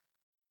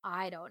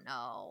 I don't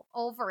know.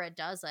 Over a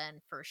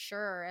dozen for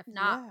sure, if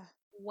not Yeah.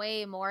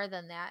 way more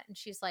than that." And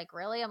she's like,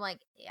 "Really?" I'm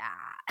like,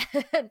 "Yeah."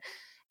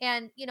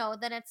 And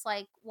then it's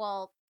like,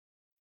 well,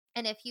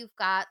 and if you've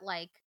got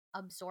like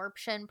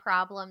absorption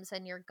problems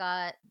in your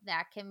gut,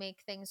 that can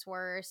make things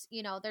worse.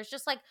 There's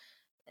just like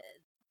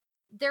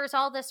there's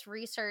all this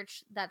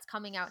research that's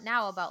coming out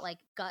now about like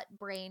gut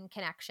brain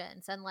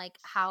connections and like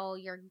how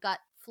your gut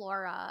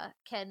flora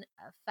can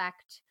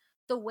affect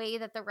the way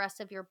that the rest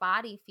of your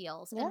body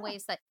feels in Yeah.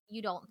 ways that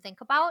you don't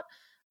think about.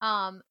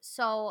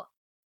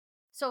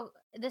 So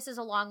this is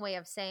a long way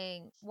of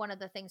saying one of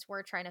the things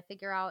we're trying to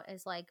figure out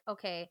is like,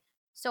 okay,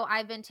 so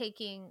I've been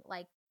taking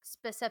like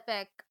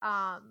specific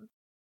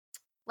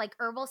like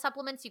herbal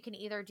supplements. You can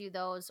either do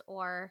those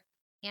or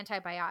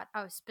antibiotic,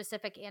 a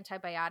specific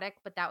antibiotic,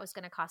 but that was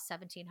going to cost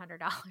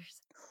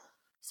 $1,700.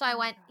 So Oh I my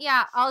went,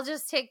 yeah, gosh. I'll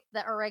just take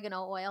the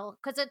oregano oil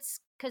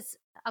because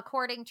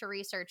according to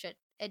research,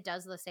 it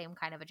does the same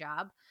kind of a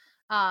job.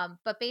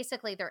 But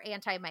basically, they're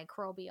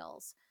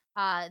antimicrobials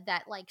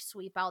that like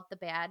sweep out the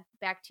bad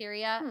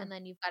bacteria, Hmm. and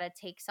then you've got to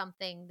take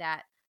something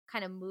that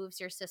kind of moves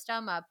your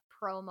system, a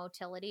pro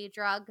motility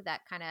drug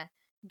that kind of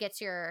gets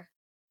your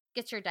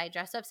gets your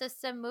digestive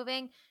system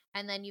moving,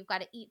 and then you've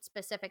got to eat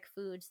specific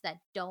foods that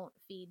don't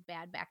feed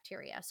bad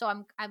bacteria. So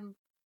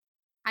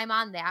I'm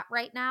on that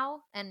right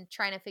now and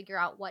trying to figure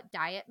out what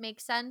diet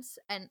makes sense.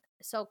 And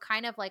so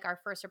kind of like our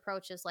first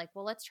approach is like,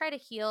 well, let's try to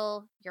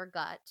heal your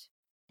gut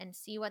and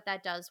see what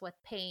that does with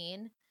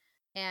pain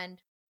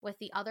and with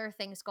the other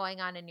things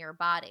going on in your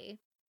body,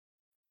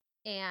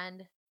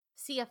 and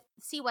see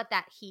what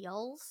that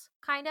heals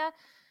kind of,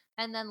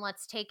 and then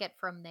let's take it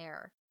from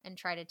there and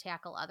try to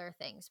tackle other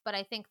things. But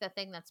I think the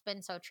thing that's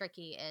been so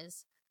tricky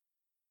is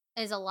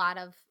a lot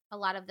of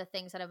the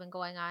things that have been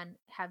going on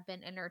have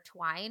been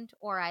intertwined,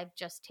 or I've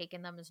just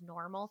taken them as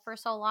normal for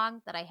so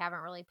long that I haven't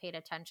really paid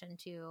attention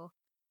to,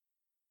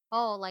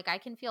 oh, like I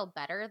can feel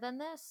better than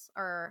this,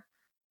 or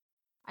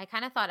I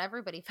kind of thought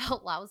everybody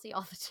felt lousy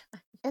all the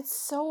time. It's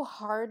so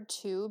hard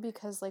too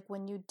because, like,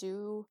 when you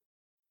do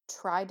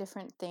try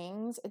different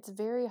things, it's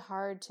very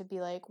hard to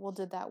be like, well,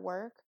 did that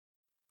work?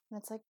 And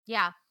it's like,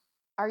 Yeah,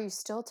 are you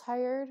still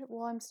tired?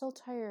 Well, I'm still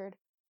tired.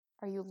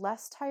 Are you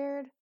less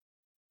tired?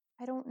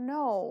 I don't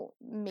know.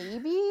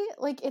 Maybe?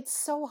 Like, it's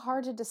so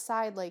hard to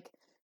decide. Like,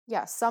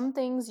 yeah, some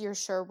things you're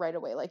sure right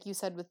away. Like you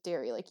said with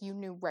dairy, like, you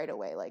knew right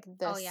away, like,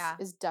 oh this yeah,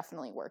 is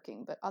definitely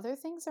working. But other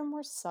things are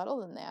more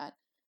subtle than that.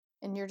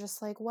 And you're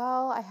just like,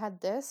 well, I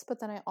had this, but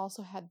then I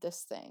also had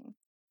this thing.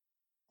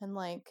 And,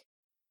 like,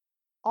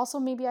 also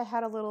maybe I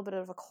had a little bit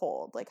of a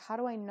cold. Like, how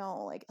do I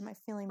know? Like, am I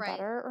feeling right.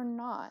 better or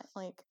not?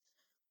 Like,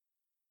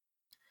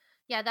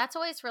 Yeah, that's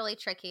always really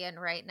tricky. And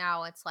right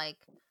now it's like,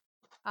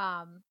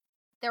 um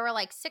there were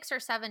like 6 or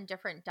 7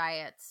 different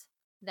diets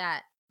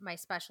that my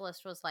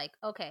specialist was like,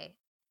 okay,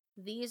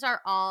 these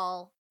are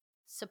all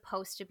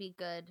supposed to be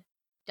good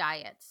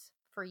diets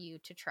for you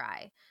to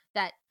try,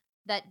 that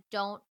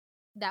don't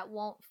that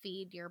won't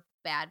feed your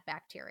bad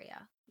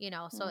bacteria,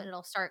 so mm,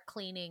 it'll start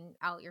cleaning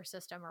out your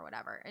system or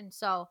whatever. And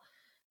so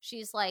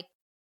she's like,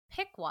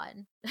 pick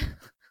one,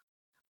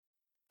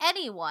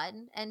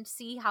 anyone, and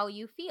see how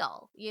you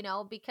feel,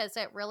 because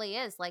it really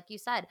is, like you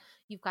said,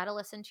 you've got to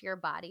listen to your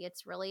body.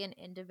 It's really an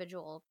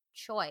individual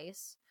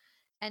choice.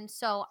 And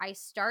so I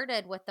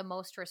started with the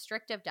most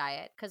restrictive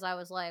diet because I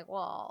was like,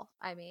 well,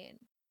 I mean,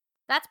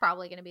 that's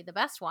probably going to be the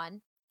best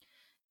one.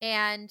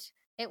 And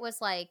it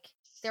was like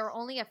there were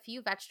only a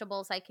few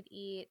vegetables I could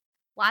eat,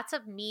 lots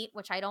of meat,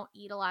 which I don't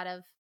eat a lot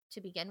of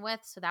to begin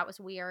with. So that was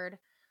weird.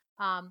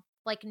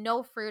 Like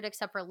no fruit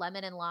except for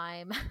lemon and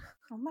lime.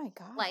 oh my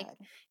Like, God.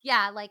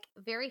 yeah, like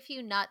very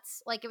few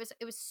nuts. Like it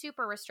was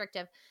super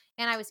restrictive.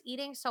 And I was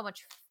eating so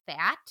much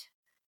fat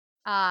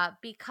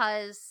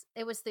because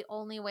it was the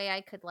only way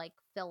I could like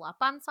fill up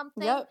on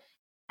something. Yep.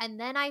 And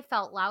then I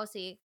felt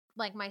lousy.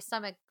 Like my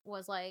stomach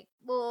was like,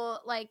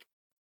 well, like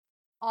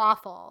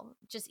awful.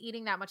 Just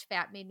eating that much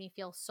fat made me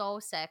feel so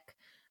sick.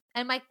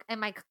 and my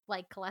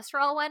like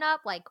cholesterol went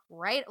up like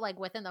right like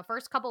within the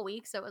first couple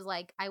weeks. It was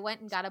like I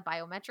went and got a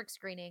biometric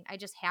screening. I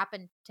just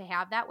happened to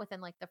have that within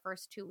like the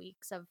first 2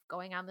 weeks of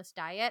going on this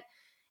diet,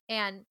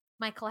 and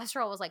my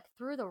cholesterol was like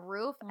through the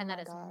roof, Oh and that my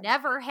has God.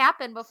 never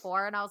happened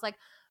before. And I was like,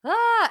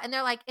 ah, and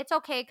they're like, it's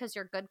okay because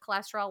your good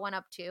cholesterol went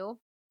up too.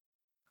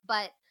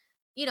 But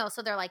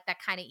so they're like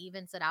that kind of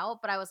evens it out.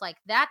 But I was like,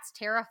 that's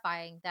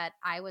terrifying that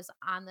I was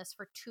on this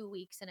for 2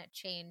 weeks and it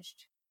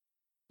changed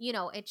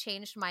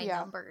my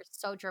Yeah. numbers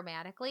so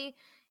dramatically.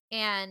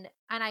 And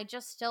I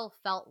just still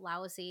felt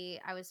lousy.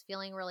 I was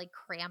feeling really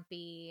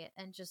crampy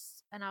and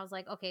I was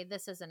like, okay,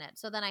 this isn't it.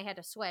 So then I had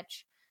to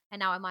switch, and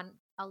now I'm on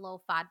a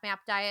low FODMAP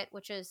diet,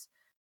 which is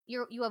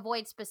you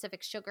avoid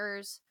specific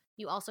sugars.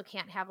 You also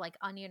can't have like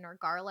onion or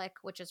garlic,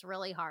 which is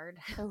really hard.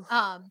 Oof.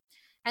 um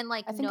and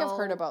like I think I've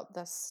heard no about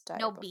this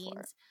no diet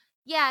before. beans.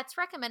 Yeah, it's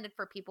recommended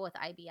for people with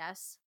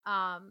IBS.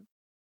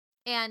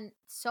 And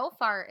so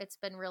far it's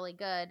been really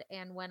good,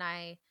 and when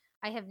I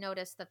have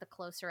noticed that the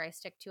closer I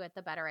stick to it,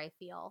 the better I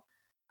feel.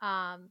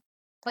 um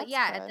but That's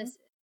yeah, good.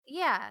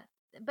 yeah,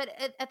 but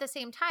at the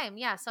same time,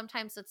 yeah,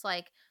 sometimes it's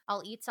like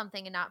I'll eat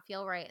something and not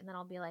feel right, and then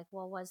I'll be like,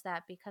 well, was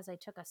that because I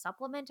took a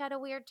supplement at a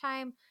weird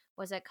time?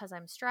 Was it because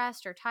I'm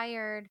stressed or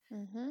tired?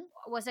 Mm-hmm.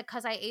 Was it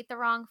because I ate the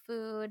wrong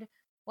food?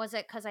 Was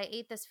it because I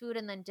ate this food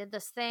and then did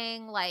this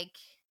thing? Like,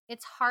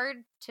 it's hard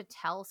to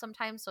tell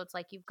sometimes, so it's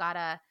like you've got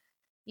to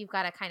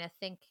kind of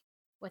think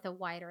with a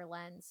wider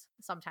lens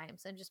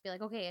sometimes and just be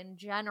like, okay, in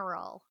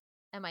general,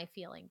 am I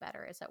feeling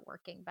better? Is it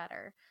working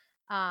better?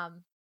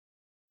 Um,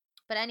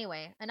 but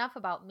anyway, enough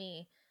about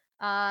me.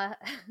 Uh,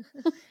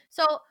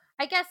 so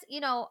I guess,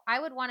 I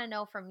would want to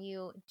know from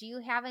you, do you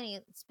have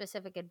any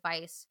specific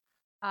advice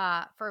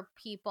for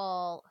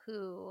people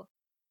who,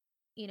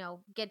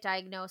 get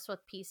diagnosed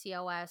with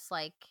PCOS,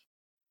 like,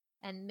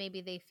 and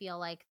maybe they feel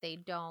like they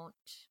don't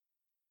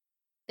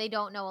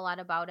know a lot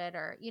about it,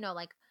 or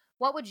like,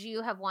 what would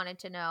you have wanted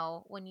to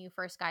know when you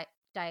first got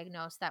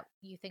diagnosed that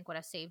you think would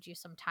have saved you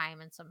some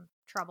time and some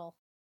trouble?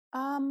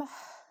 Um,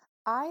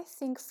 I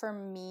think for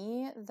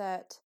me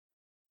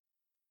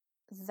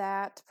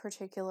that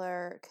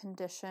particular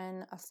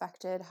condition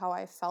affected how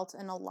I felt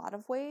in a lot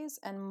of ways.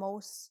 And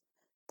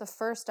the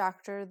first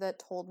doctor that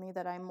told me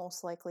that I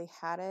most likely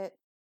had it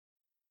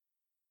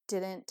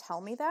didn't tell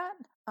me that.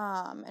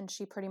 And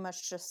she pretty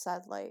much just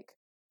said, like,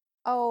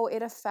 oh,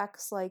 it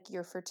affects like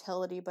your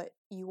fertility, but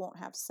you won't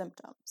have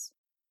symptoms.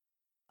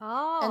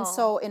 And Oh.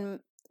 so,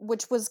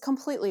 which was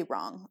completely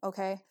wrong.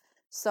 Okay.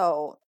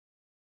 So,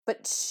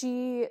 but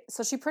she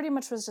pretty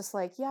much was just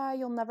like, yeah,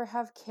 you'll never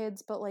have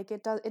kids, but like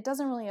it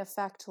doesn't really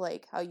affect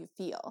like how you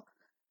feel.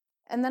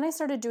 And then I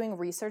started doing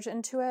research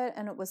into it,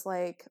 and it was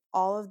like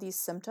all of these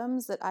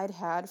symptoms that I'd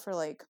had for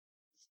like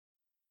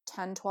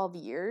 10, 12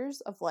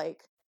 years of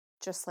like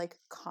just like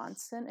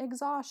constant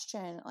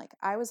exhaustion. Like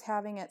I was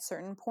having at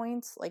certain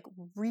points like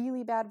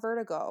really bad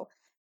vertigo.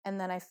 And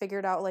then I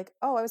figured out like,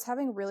 oh, I was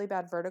having really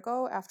bad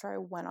vertigo after I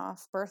went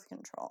off birth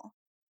control.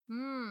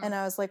 And Hmm.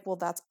 I was like, well,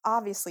 that's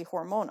obviously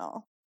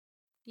hormonal.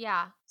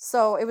 Yeah.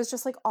 So it was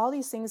just like all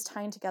these things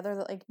tying together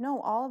that like,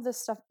 no, all of this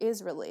stuff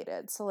is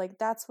related. So like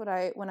that's when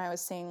I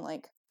was saying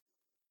like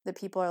that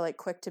people are like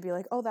quick to be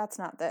like, oh, that's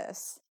not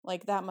this.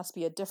 Like that must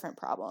be a different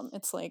problem.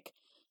 It's like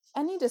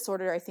any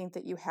disorder I think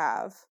that you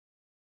have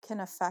can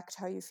affect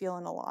how you feel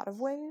in a lot of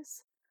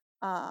ways.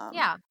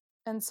 Um, Yeah.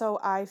 and so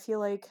I feel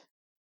like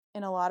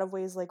in a lot of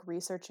ways, like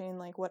researching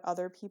like what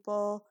other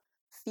people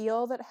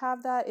feel that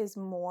have that is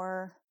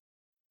more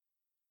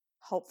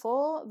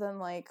helpful than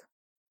like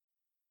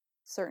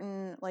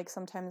certain like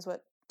sometimes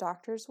what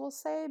doctors will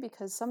say,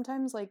 because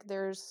sometimes like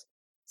there's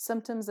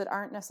symptoms that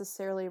aren't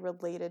necessarily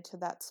related to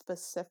that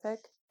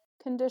specific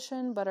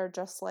condition but are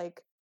just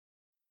like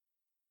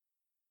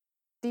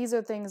these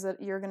are things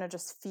that you're going to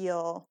just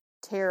feel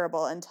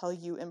terrible until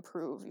you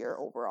improve your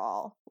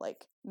overall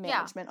like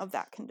Yeah. management of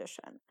that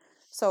condition.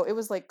 So it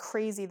was like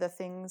crazy the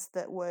things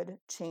that would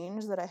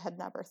change that I had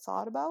never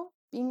thought about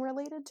being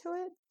related to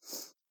it.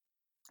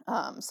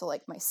 So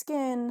like my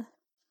skin,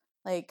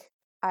 like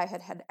I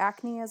had had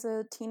acne as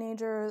a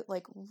teenager,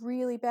 like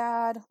really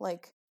bad,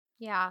 like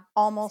Yeah.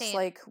 almost Same.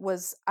 like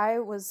I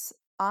was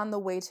on the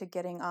way to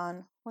getting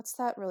on what's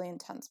that really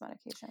intense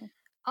medication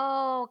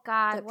Oh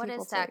God, that what people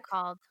is that take?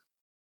 called?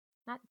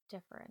 Not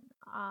different.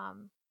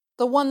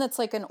 The one that's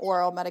like an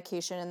oral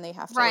medication and they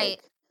have to Right.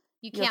 like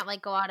You you have can't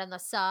like go out in the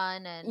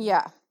sun and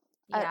yeah.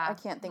 I yeah.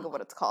 can't think Ugh. of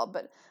what it's called,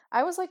 but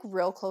I was like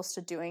real close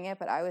to doing it,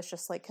 but I was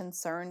just like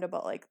concerned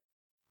about like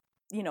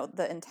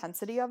the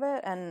intensity of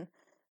it. And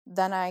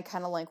then I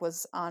kind of like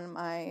was on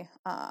my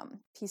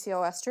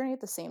PCOS journey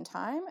at the same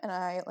time, and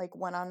I like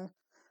went on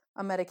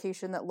a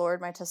medication that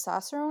lowered my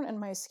testosterone, and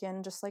my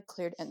skin just like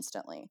cleared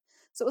instantly.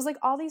 So it was like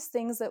all these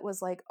things that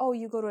was like, oh,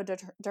 you go to a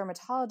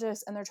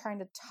dermatologist and they're trying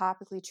to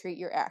topically treat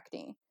your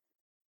acne,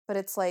 but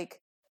it's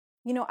like,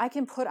 I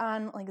can put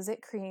on like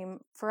zit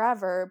cream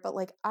forever, but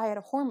like I had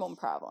a hormone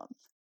problem.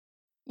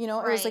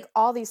 It was like Right.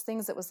 all these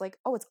things that was like,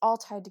 oh, it's all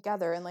tied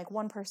together. And like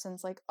one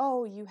person's like,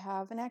 oh, you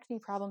have an acne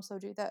problem, so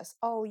do this.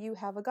 Oh, you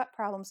have a gut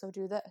problem, so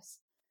do this.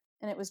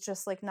 And it was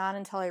just like not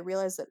until I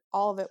realized that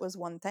all of it was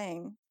one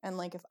thing. And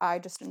like if I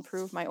just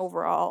improved my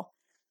overall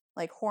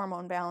like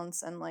hormone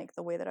balance and like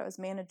the way that I was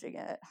managing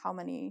it, how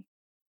many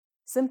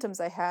symptoms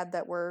I had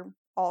that were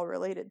all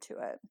related to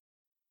it.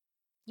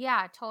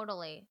 Yeah,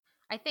 totally.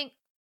 I think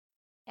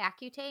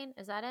Accutane,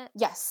 is that it?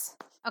 Yes.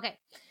 Okay.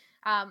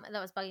 That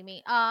was bugging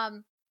me.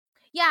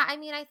 Yeah, I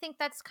mean, I think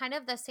that's kind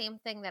of the same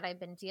thing that I've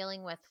been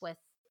dealing with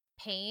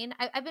pain.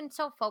 I've been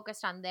so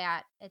focused on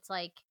that. It's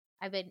like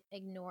I've been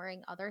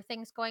ignoring other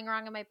things going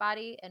wrong in my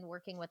body, and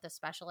working with a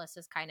specialist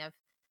has kind of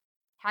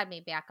had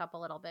me back up a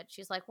little bit.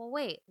 She's like, "Well,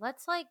 wait,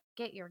 let's like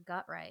get your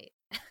gut right."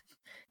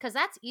 Cuz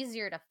that's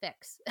easier to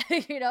fix.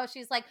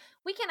 She's like,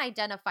 "We can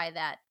identify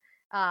that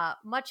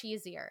much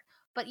easier."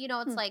 But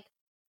it's Hmm. like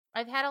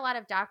I've had a lot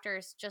of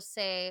doctors just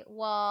say,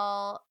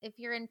 "Well, if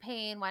you're in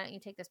pain, why don't you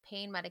take this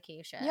pain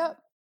medication?"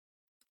 Yep.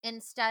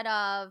 Instead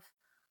of,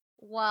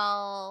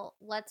 "Well,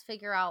 let's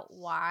figure out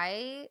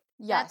why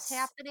that's Yes.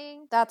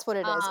 happening." That's what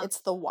it is. Um,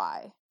 It's the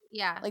why.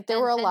 yeah, Like there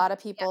were and a and lot of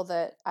yeah, people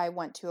that I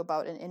went to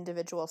about an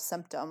individual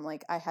symptom.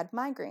 Like I had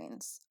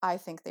migraines. I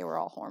think they were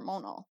all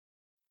hormonal.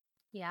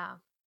 yeah.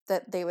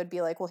 That they would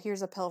be like, well,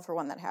 here's a pill for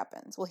when that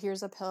happens. Well,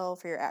 here's a pill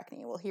for your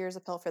acne. Well, here's a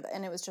pill for that.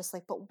 And it was just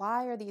like, but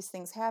why are these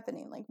things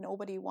happening? Like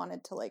nobody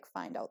wanted to like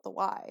find out the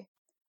why.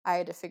 I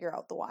had to figure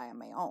out the why on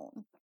my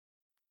own.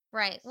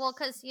 Right. Well,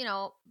 because,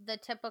 the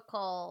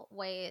typical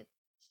way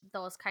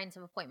those kinds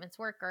of appointments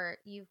work are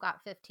you've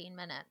got 15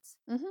 minutes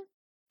Hmm.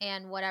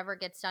 and whatever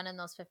gets done in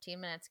those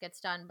 15 minutes gets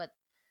done. But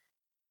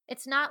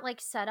it's not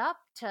like set up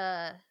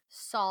to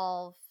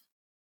solve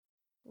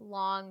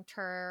long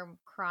term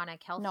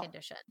chronic health No, not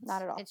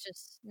conditions. at all. It's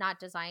just not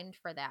designed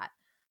for that.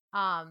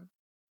 Um,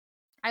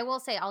 I will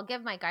say I'll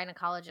give my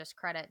gynecologist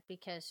credit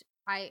because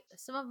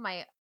some of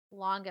my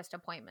longest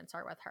appointments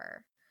are with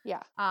her.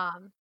 Yeah.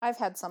 Um, I've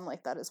had some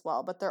like that as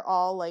well, but they're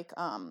all like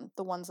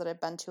the ones that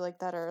I've been to like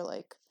that are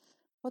like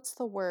what's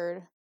the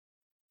word?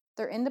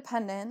 They're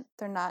independent.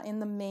 They're not in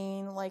the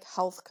main like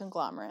health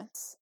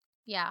conglomerates.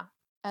 yeah,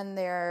 And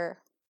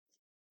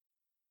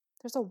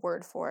there's a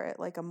word for it,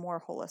 like a more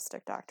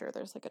holistic doctor.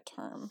 There's like a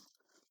term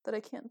that I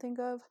can't think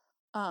of.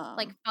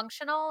 like Um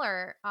functional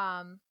or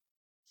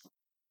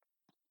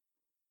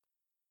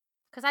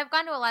because I've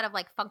gone to a lot of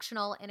like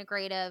functional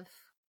integrative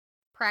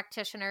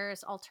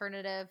practitioners,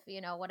 alternative,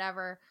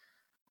 whatever.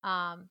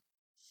 Um,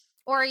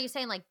 or are you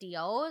saying like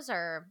DOs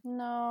or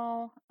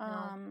no,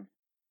 no?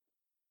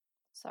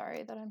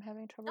 sorry that I'm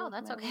having trouble No, with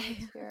that's my okay.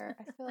 words here.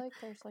 I feel like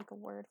there's like a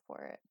word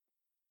for it.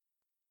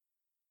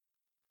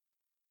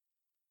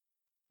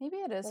 Maybe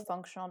it is Well,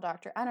 functional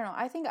doctor. I don't know.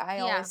 I think I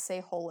yeah. always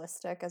say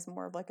holistic as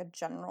more of like a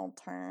general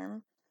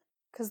term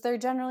because they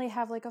generally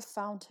have like a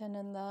fountain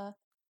in the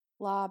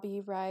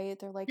lobby, right?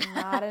 They're like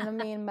not in a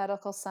main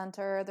medical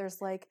center.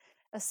 There's like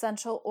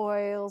essential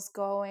oils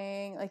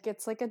going. Like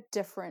it's like a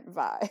different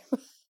vibe.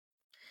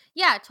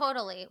 Yeah,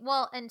 totally.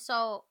 Well, and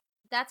so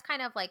that's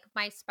kind of like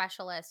my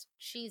specialist.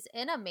 She's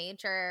in a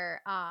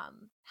major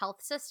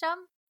health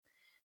system,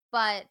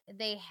 but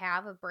they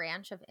have a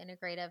branch of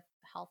integrative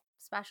health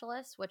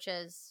specialists, which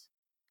is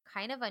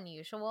kind of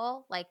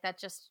unusual. Like that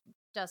just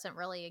doesn't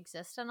really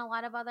exist in a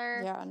lot of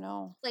other Yeah,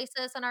 no.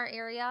 places in our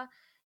area.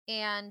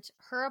 And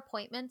her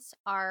appointments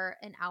are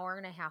an hour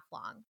and a half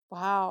long.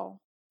 Wow.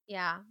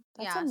 Yeah.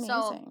 That's Yeah.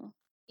 So amazing.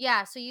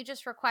 yeah, so you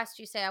just request,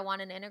 you say, I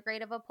want an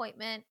integrative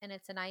appointment, and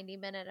it's a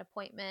 90-minute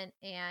appointment.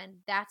 And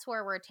that's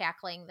where we're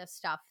tackling the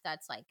stuff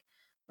that's like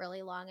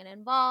really long and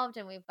involved.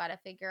 And we've got to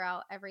figure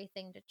out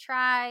everything to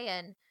try.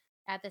 And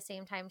at the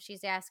same time,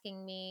 she's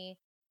asking me,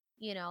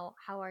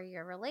 how are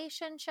your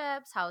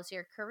relationships? How's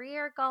your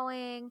career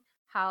going?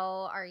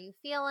 How are you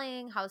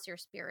feeling? How's your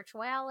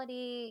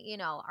spirituality?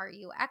 Are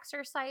you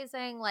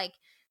exercising? Like,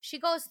 she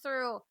goes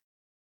through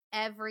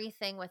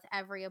everything with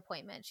every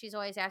appointment. She's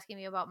always asking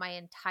me about my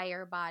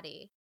entire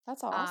body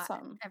That's uh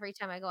awesome. every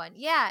time I go in.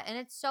 Yeah, and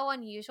it's so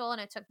unusual,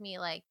 and it took me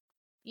like,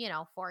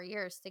 4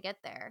 years to get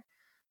there.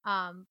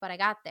 But I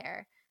got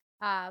there.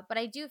 But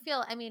I do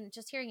feel, I mean,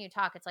 just hearing you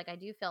talk, it's like I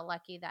do feel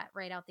lucky that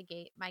right out the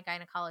gate my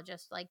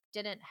gynecologist like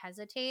didn't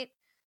hesitate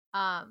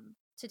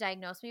to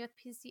diagnose me with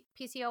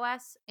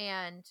PCOS,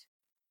 and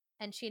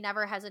she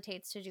never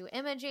hesitates to do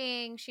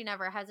imaging. She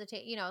never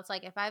hesitate, it's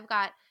like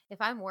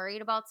if I'm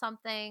worried about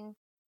something,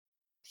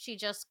 she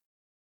just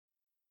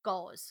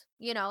goes.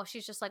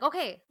 She's just like,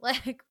 "Okay,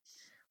 like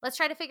let's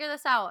try to figure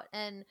this out."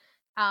 And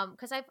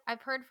cuz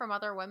I've heard from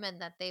other women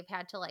that they've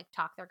had to like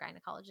talk their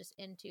gynecologist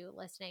into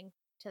listening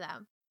to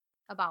them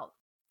about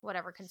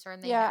whatever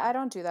concern they Yeah, I had.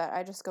 don't do that.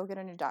 I just go get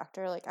a new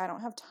doctor. Like I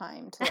don't have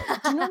time to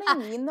like do you know what I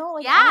mean though?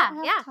 Like I Yeah, don't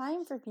have yeah.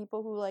 time for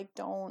people who like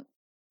don't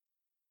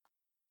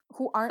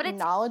who aren't But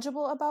it's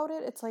knowledgeable about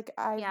it. It's like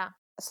yeah.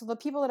 so the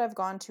people that I've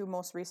gone to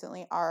most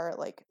recently are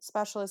like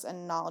specialists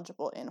and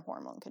knowledgeable in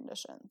hormone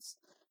conditions.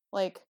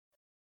 Like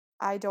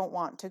I don't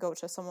want to go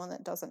to someone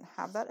that doesn't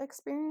have that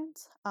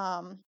experience.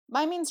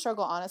 My main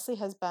struggle honestly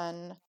has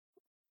been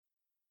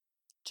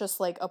just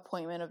like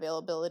appointment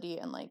availability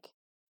and like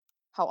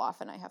how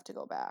often I have to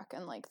go back.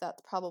 And like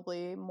that's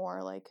probably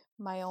more like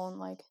my own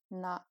like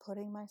not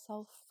putting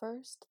myself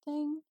first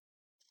thing.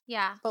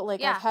 Yeah. But,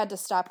 like, I've Yeah. had to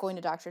stop going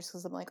to doctors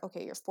because I'm like,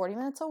 "Okay, you're 40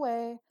 minutes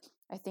away.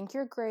 I think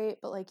you're great,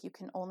 but, like, you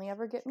can only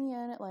ever get me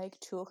in at, like,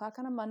 2 o'clock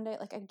on a Monday.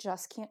 Like, I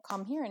just can't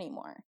come here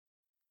anymore."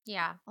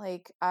 Yeah.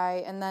 Like,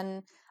 and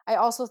then I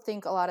also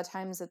think a lot of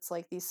times it's,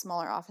 like, these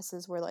smaller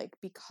offices where, like,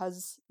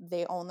 because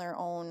they own their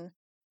own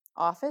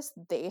office,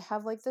 they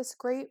have, like, this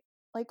great,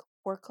 like,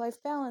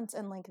 work-life balance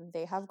and, like,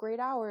 they have great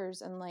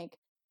hours and, like,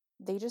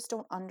 they just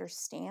don't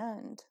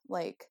understand,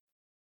 like,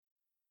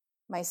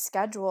 my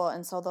schedule,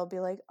 and so they'll be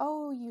like,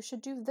 "Oh, you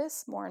should do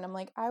this more," and I'm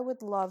like, "I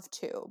would love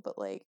to, but,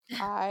 like,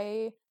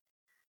 I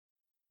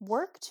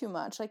work too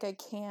much, like, I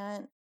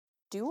can't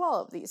do all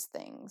of these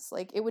things."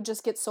 Like, it would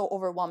just get so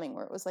overwhelming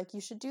where it was like,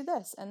 "You should do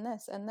this, and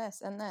this, and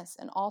this, and this,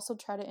 and also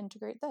try to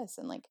integrate this,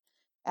 and, like,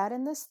 add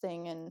in this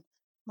thing," and,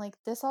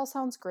 like, "This all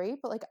sounds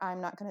great, but, like,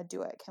 I'm not gonna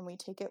do it. Can we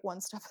take it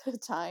one step at a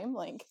time?"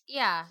 Like,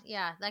 Yeah.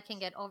 Yeah. That can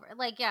get over,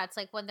 like, yeah, it's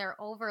like when they're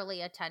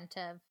overly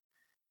attentive,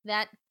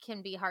 that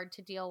can be hard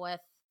to deal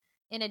with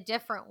in a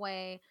different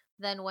way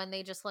than when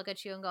they just look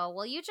at you and go,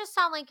 "Well, you just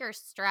sound like you're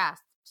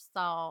stressed.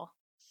 So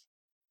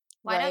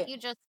right.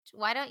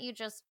 why don't you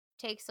just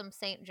take some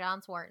St.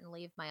 John's wort and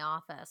leave my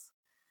office?"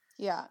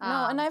 Yeah.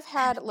 No, and Um, I've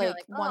had, you're like,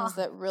 like, ones "Oh,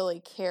 that really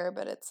care,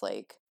 but it's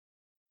like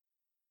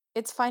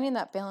it's finding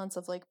that balance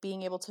of, like,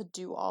 being able to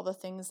do all the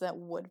things that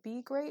would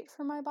be great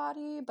for my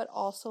body, but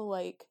also,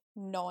 like,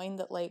 knowing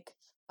that, like,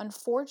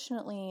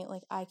 unfortunately,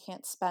 like, I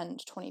can't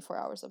spend 24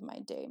 hours of my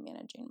day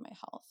managing my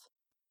health.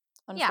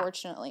 yeah.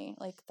 Unfortunately,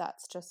 like,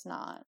 that's just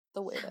not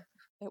the way that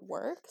it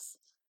works.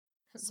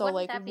 So, Wouldn't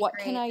like, that be what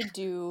can great?" I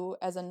do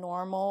as a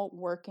normal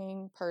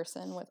working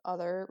person with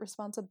other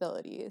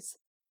responsibilities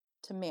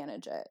to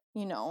manage it,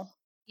 you know?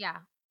 Yeah.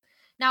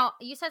 Now,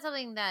 you said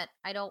something that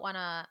I don't want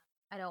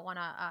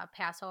to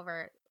pass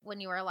over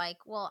when you were like,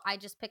 "Well, I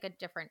just pick a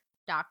different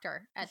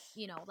doctor at,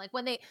 like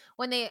when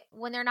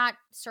they're not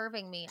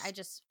serving me, I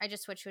just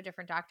switch to a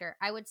different doctor."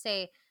 I would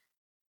say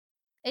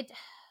it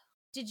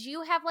did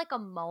you have like a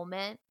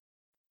moment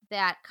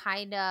that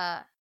kind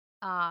of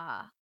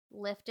uh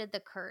lifted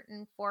the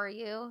curtain for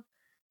you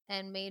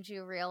and made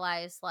you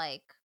realize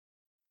like,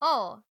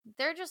 "Oh,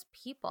 they're just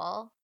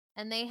people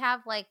and they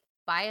have like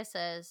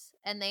biases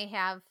and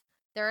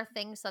there are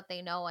things that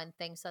they know and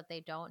things that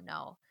they don't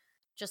know,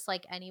 just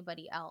like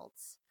anybody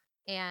else.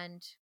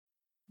 And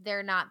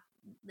they're not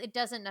it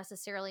doesn't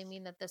necessarily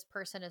mean that this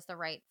person is the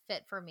right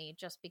fit for me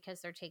just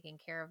because they're taking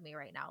care of me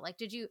right now." Like,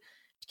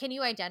 can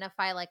you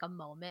identify like a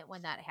moment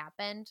when that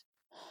happened?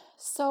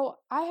 So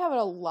I have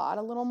a lot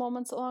of little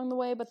moments along the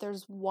way, but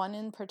there's one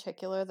in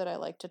particular that I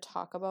like to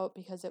talk about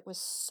because it was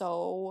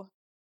so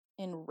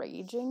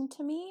enraging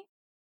to me.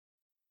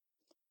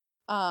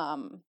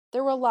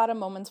 There were a lot of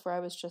moments where I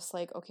was just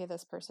like, okay,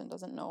 this person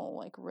doesn't know,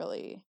 like,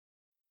 really,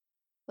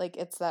 like,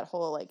 it's that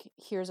whole, like,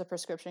 here's a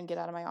prescription, get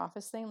out of my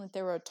office thing. Like,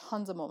 there were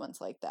tons of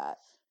moments like that.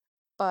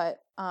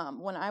 But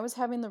when I was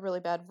having the really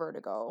bad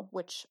vertigo,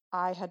 which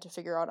I had to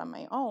figure out on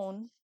my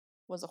own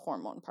was a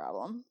hormone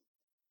problem,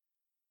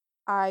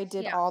 I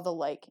did Yeah. all the,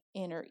 like,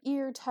 inner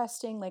ear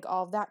testing, like,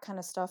 all of that kind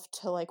of stuff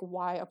to, like,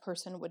 why a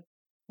person would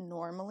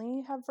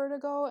normally have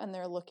vertigo, and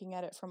they're looking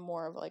at it from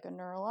more of, like, a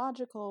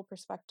neurological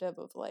perspective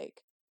of,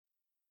 like,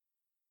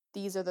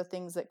 these are the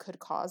things that could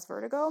cause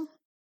vertigo.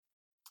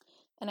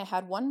 And I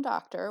had one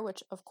doctor,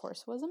 which of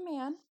course was a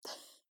man,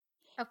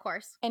 Of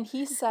course. and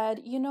he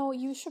said,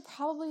 you should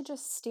probably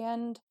just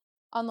stand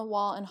on the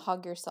wall and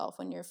hug yourself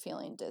when you're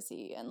feeling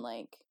dizzy, and,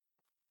 like,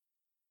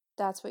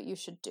 that's what you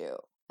should do.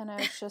 And I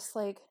was just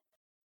like,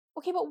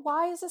 okay, but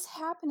why is this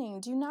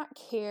happening? Do you not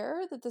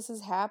care that this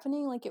is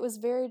happening? Like, it was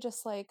very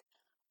just like,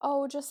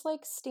 oh, just,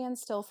 like, stand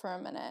still for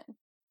a minute.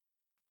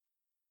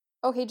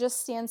 Okay, just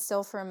stand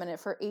still for a minute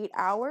for 8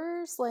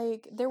 hours.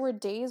 Like, there were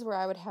days where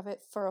I would have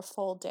it for a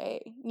full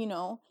day, you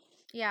know?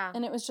 Yeah.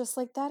 And it was just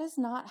like, that is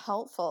not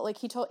helpful. Like,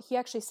 he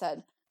actually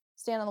said,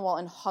 stand on the wall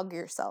and hug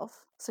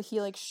yourself. So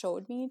he, like,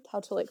 showed me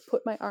how to, like,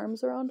 put my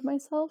arms around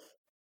myself.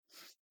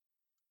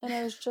 And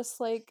I was just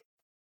like,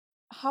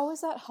 how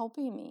is that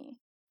helping me?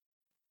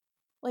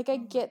 Like, I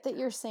Oh my get that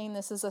you're saying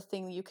this is a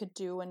thing you could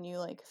do when you,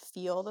 like,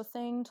 feel the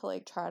thing to,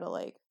 like, try to,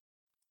 like,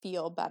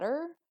 feel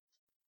better.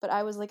 But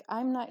I was like,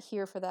 I'm not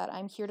here for that.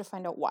 I'm here to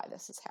find out why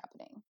this is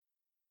happening.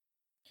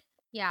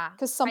 yeah.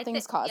 Because I think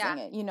something's yeah. causing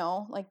it, you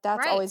know? Like,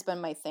 that's Right. always been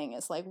my thing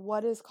is, like,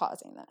 what is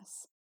causing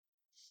this?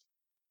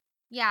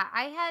 Yeah,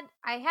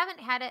 I haven't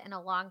had it in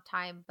a long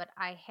time, but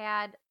I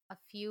had a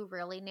few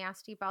really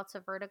nasty bouts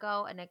of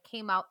vertigo and it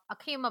came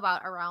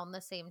about around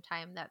the same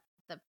time that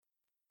the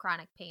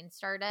chronic pain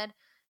started.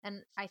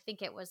 And I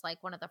think it was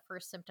like one of the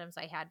first symptoms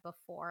I had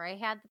before I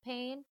had the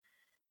pain.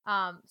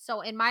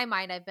 So in my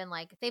mind I've been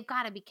like they've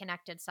got to be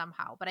connected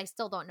somehow, but I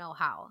still don't know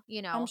how,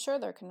 you I'm know. sure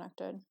they're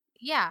connected.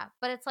 Yeah,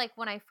 but it's like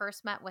when I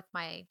first met with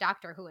my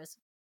doctor, who is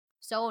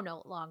so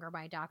no longer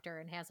my doctor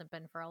and hasn't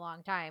been for a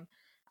long time,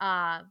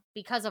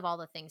 because of all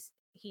the things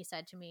he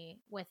said to me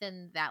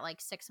within that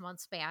like 6 month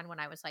span when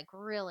I was like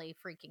really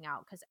freaking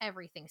out because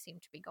everything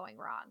seemed to be going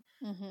wrong.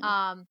 Mhm.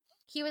 Um,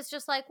 he was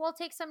just like, "Well,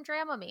 take some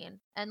Dramamine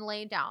and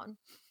lay down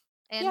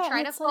and Yeah,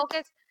 and it's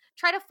like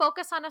try to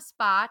focus on a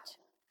spot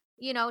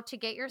to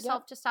get Yep.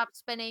 yourself to stop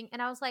spinning.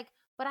 And I was like,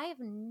 but I have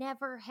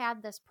never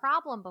had this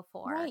problem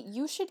before. Right.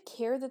 You should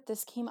care that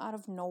this came out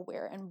of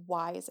nowhere and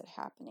why is it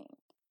happening?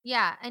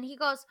 Yeah. And he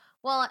goes,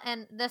 well,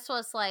 and this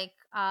was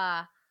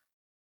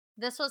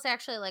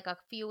actually like a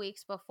few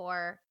weeks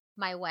before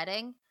my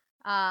wedding.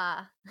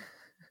 Uh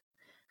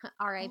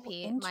Oh, RIP my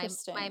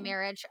interesting.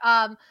 marriage.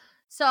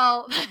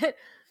 So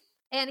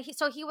and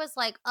he was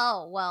like,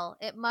 "Oh, well,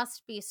 it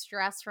must be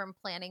stress from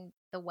planning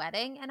the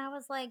wedding." And I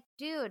was like,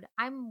 "Dude,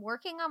 I'm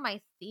working on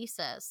my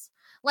thesis.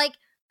 Like,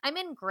 I'm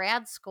in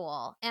grad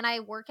school and I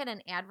work at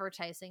an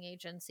advertising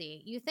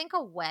agency. You think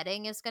a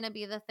wedding is going to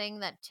be the thing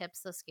that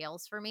tips the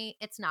scales for me?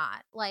 It's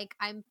not. Like,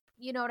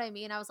 you know what I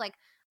mean? I was like,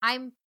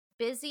 I'm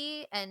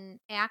busy and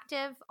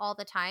active all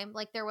the time.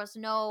 Like, there was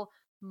no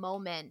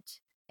moment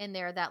in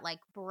there that like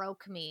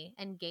broke me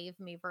and gave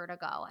me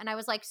vertigo. And I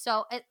was like,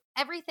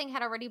 everything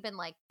had already been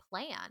like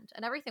planned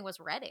and everything was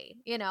ready.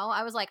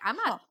 I was like,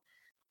 Huh.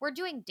 we're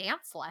doing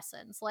dance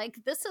lessons. Like,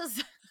 this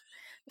is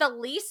the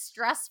least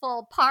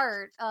stressful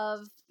part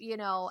of,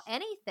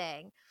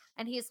 anything.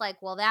 And he's like,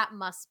 well, that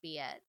must be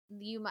it.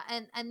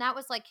 And that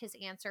was like his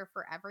answer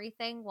for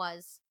everything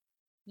was,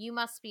 you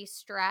must be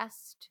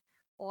stressed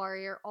or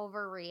you're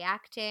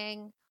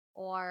overreacting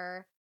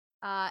or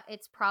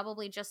it's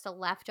probably just a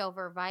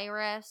leftover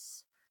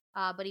virus.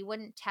 But he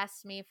wouldn't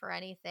test me for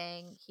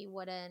anything. He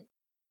wouldn't,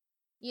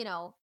 he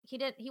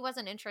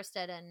wasn't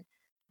interested in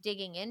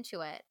digging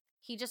into it.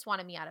 He just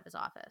wanted me out of his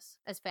office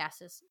as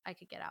fast as I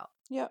could get out.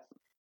 Yep.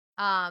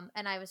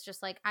 And I was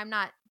just like, I'm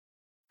not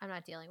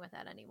dealing with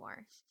that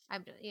anymore.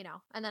 And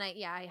then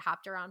I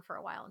hopped around for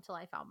a while until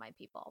I found my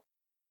people.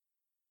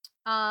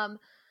 Um,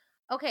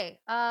 okay.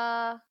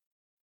 Well,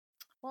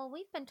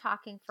 we've been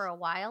talking for a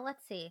while.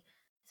 Let's see.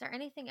 Is there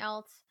anything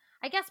else?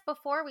 I guess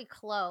before we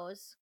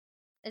close,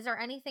 is there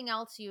anything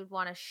else you'd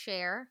want to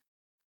share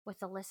with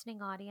the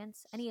listening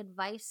audience? Any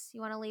advice you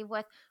want to leave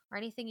with, or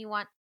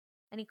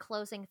any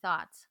closing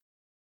thoughts?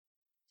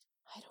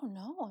 I don't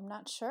know. I'm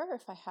not sure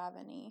if I have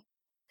any.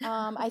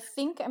 I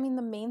mean,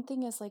 the main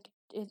thing is like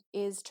it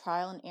is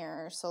trial and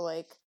error. So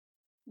like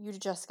you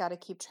just got to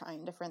keep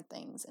trying different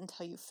things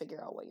until you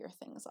figure out what your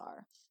things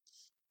are.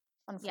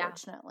 Yeah.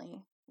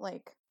 Unfortunately,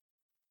 like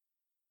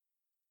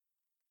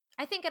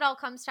I think it all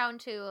comes down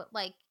to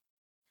like,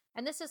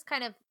 and this is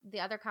kind of the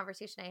other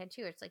conversation I had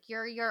too. It's like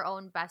you're your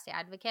own best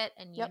advocate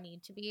and you yep,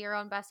 need to be your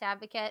own best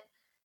advocate.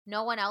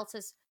 No one else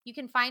is, you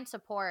can find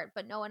support,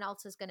 but no one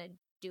else is going to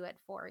do it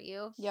for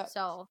you. yep.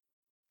 So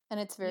And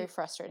it's very you,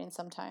 frustrating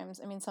sometimes.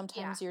 I mean, yeah,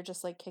 sometimes you're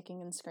just like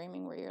kicking and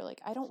screaming where you're like,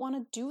 I don't want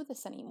to do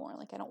this anymore.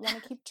 Like, I don't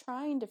want to keep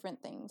trying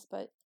different things,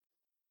 but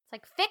it's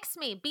like, fix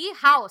me, be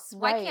house.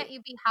 Why can't right.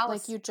 you be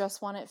Like, house? you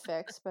just want it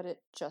fixed, but it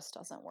just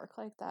doesn't work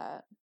like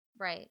that.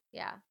 Right.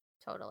 Yeah,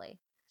 totally.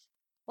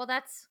 Well,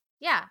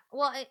 yeah.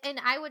 Well, and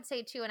I would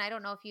say too, and I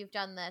don't know if you've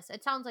done this.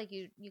 It sounds like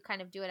you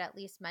kind of do it at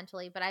least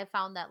mentally, but I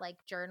found that like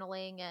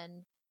journaling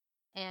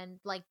and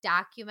like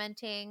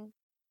documenting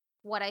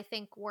what I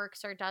think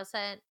works or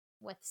doesn't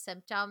with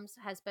symptoms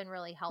has been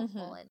really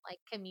helpful Mm-hmm. in like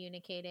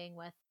communicating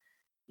with,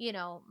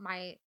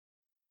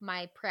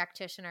 my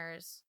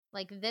practitioners.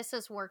 Like, this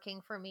is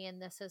working for me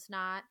and this is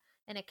not,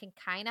 and it can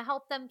kind of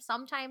help them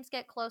sometimes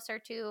get closer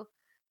to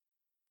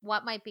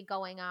what might be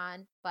going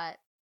on, but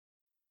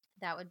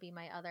that would be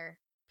my other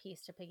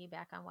piece to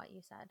piggyback on what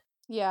you said.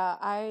 Yeah,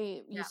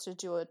 I Yeah. used to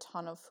do a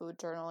ton of food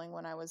journaling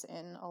when I was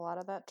in a lot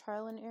of that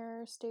trial and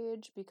error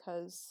stage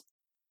because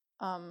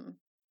um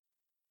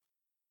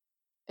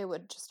it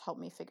would just help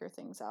me figure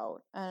things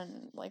out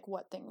and like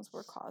what things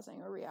were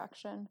causing a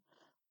reaction.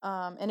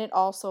 And it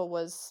also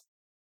was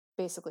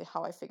basically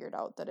how I figured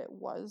out that it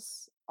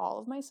was all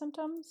of my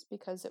symptoms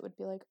because it would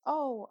be like,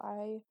 oh,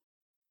 I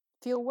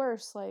feel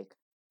worse like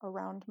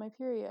around my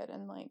period.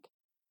 And like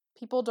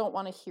people don't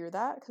want to hear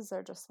that because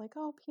they're just like,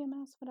 oh,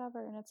 PMS,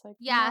 whatever. And it's like,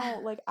 Yeah.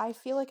 no, like I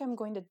feel like I'm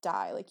going to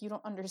die. Like you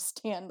don't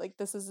understand. Like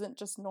this isn't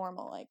just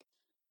normal. Like,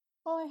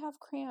 oh, I have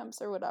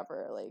cramps or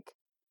whatever. Like,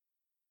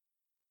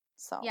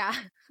 so. Yeah.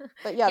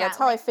 But yeah, Yeah. that's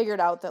how I Like, figured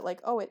out that like,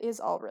 oh, it is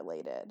all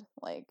related.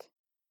 Like,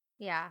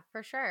 yeah,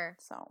 for sure.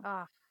 so.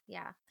 Oh,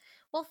 yeah.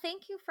 Well,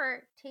 thank you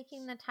for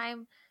taking the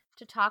time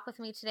to talk with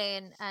me today.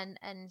 And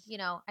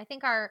I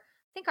think our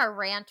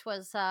rant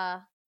was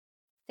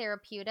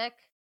therapeutic.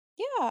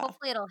 Yeah,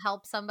 Hopefully it'll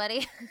help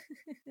somebody.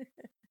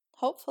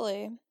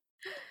 hopefully.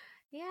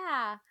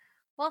 Yeah.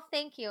 Well,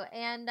 thank you.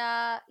 And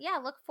yeah,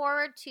 look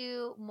forward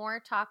to more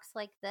talks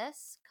like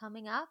this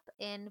coming up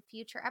in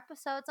future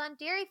episodes on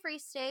Dairy Free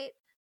State.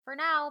 For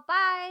now,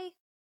 bye.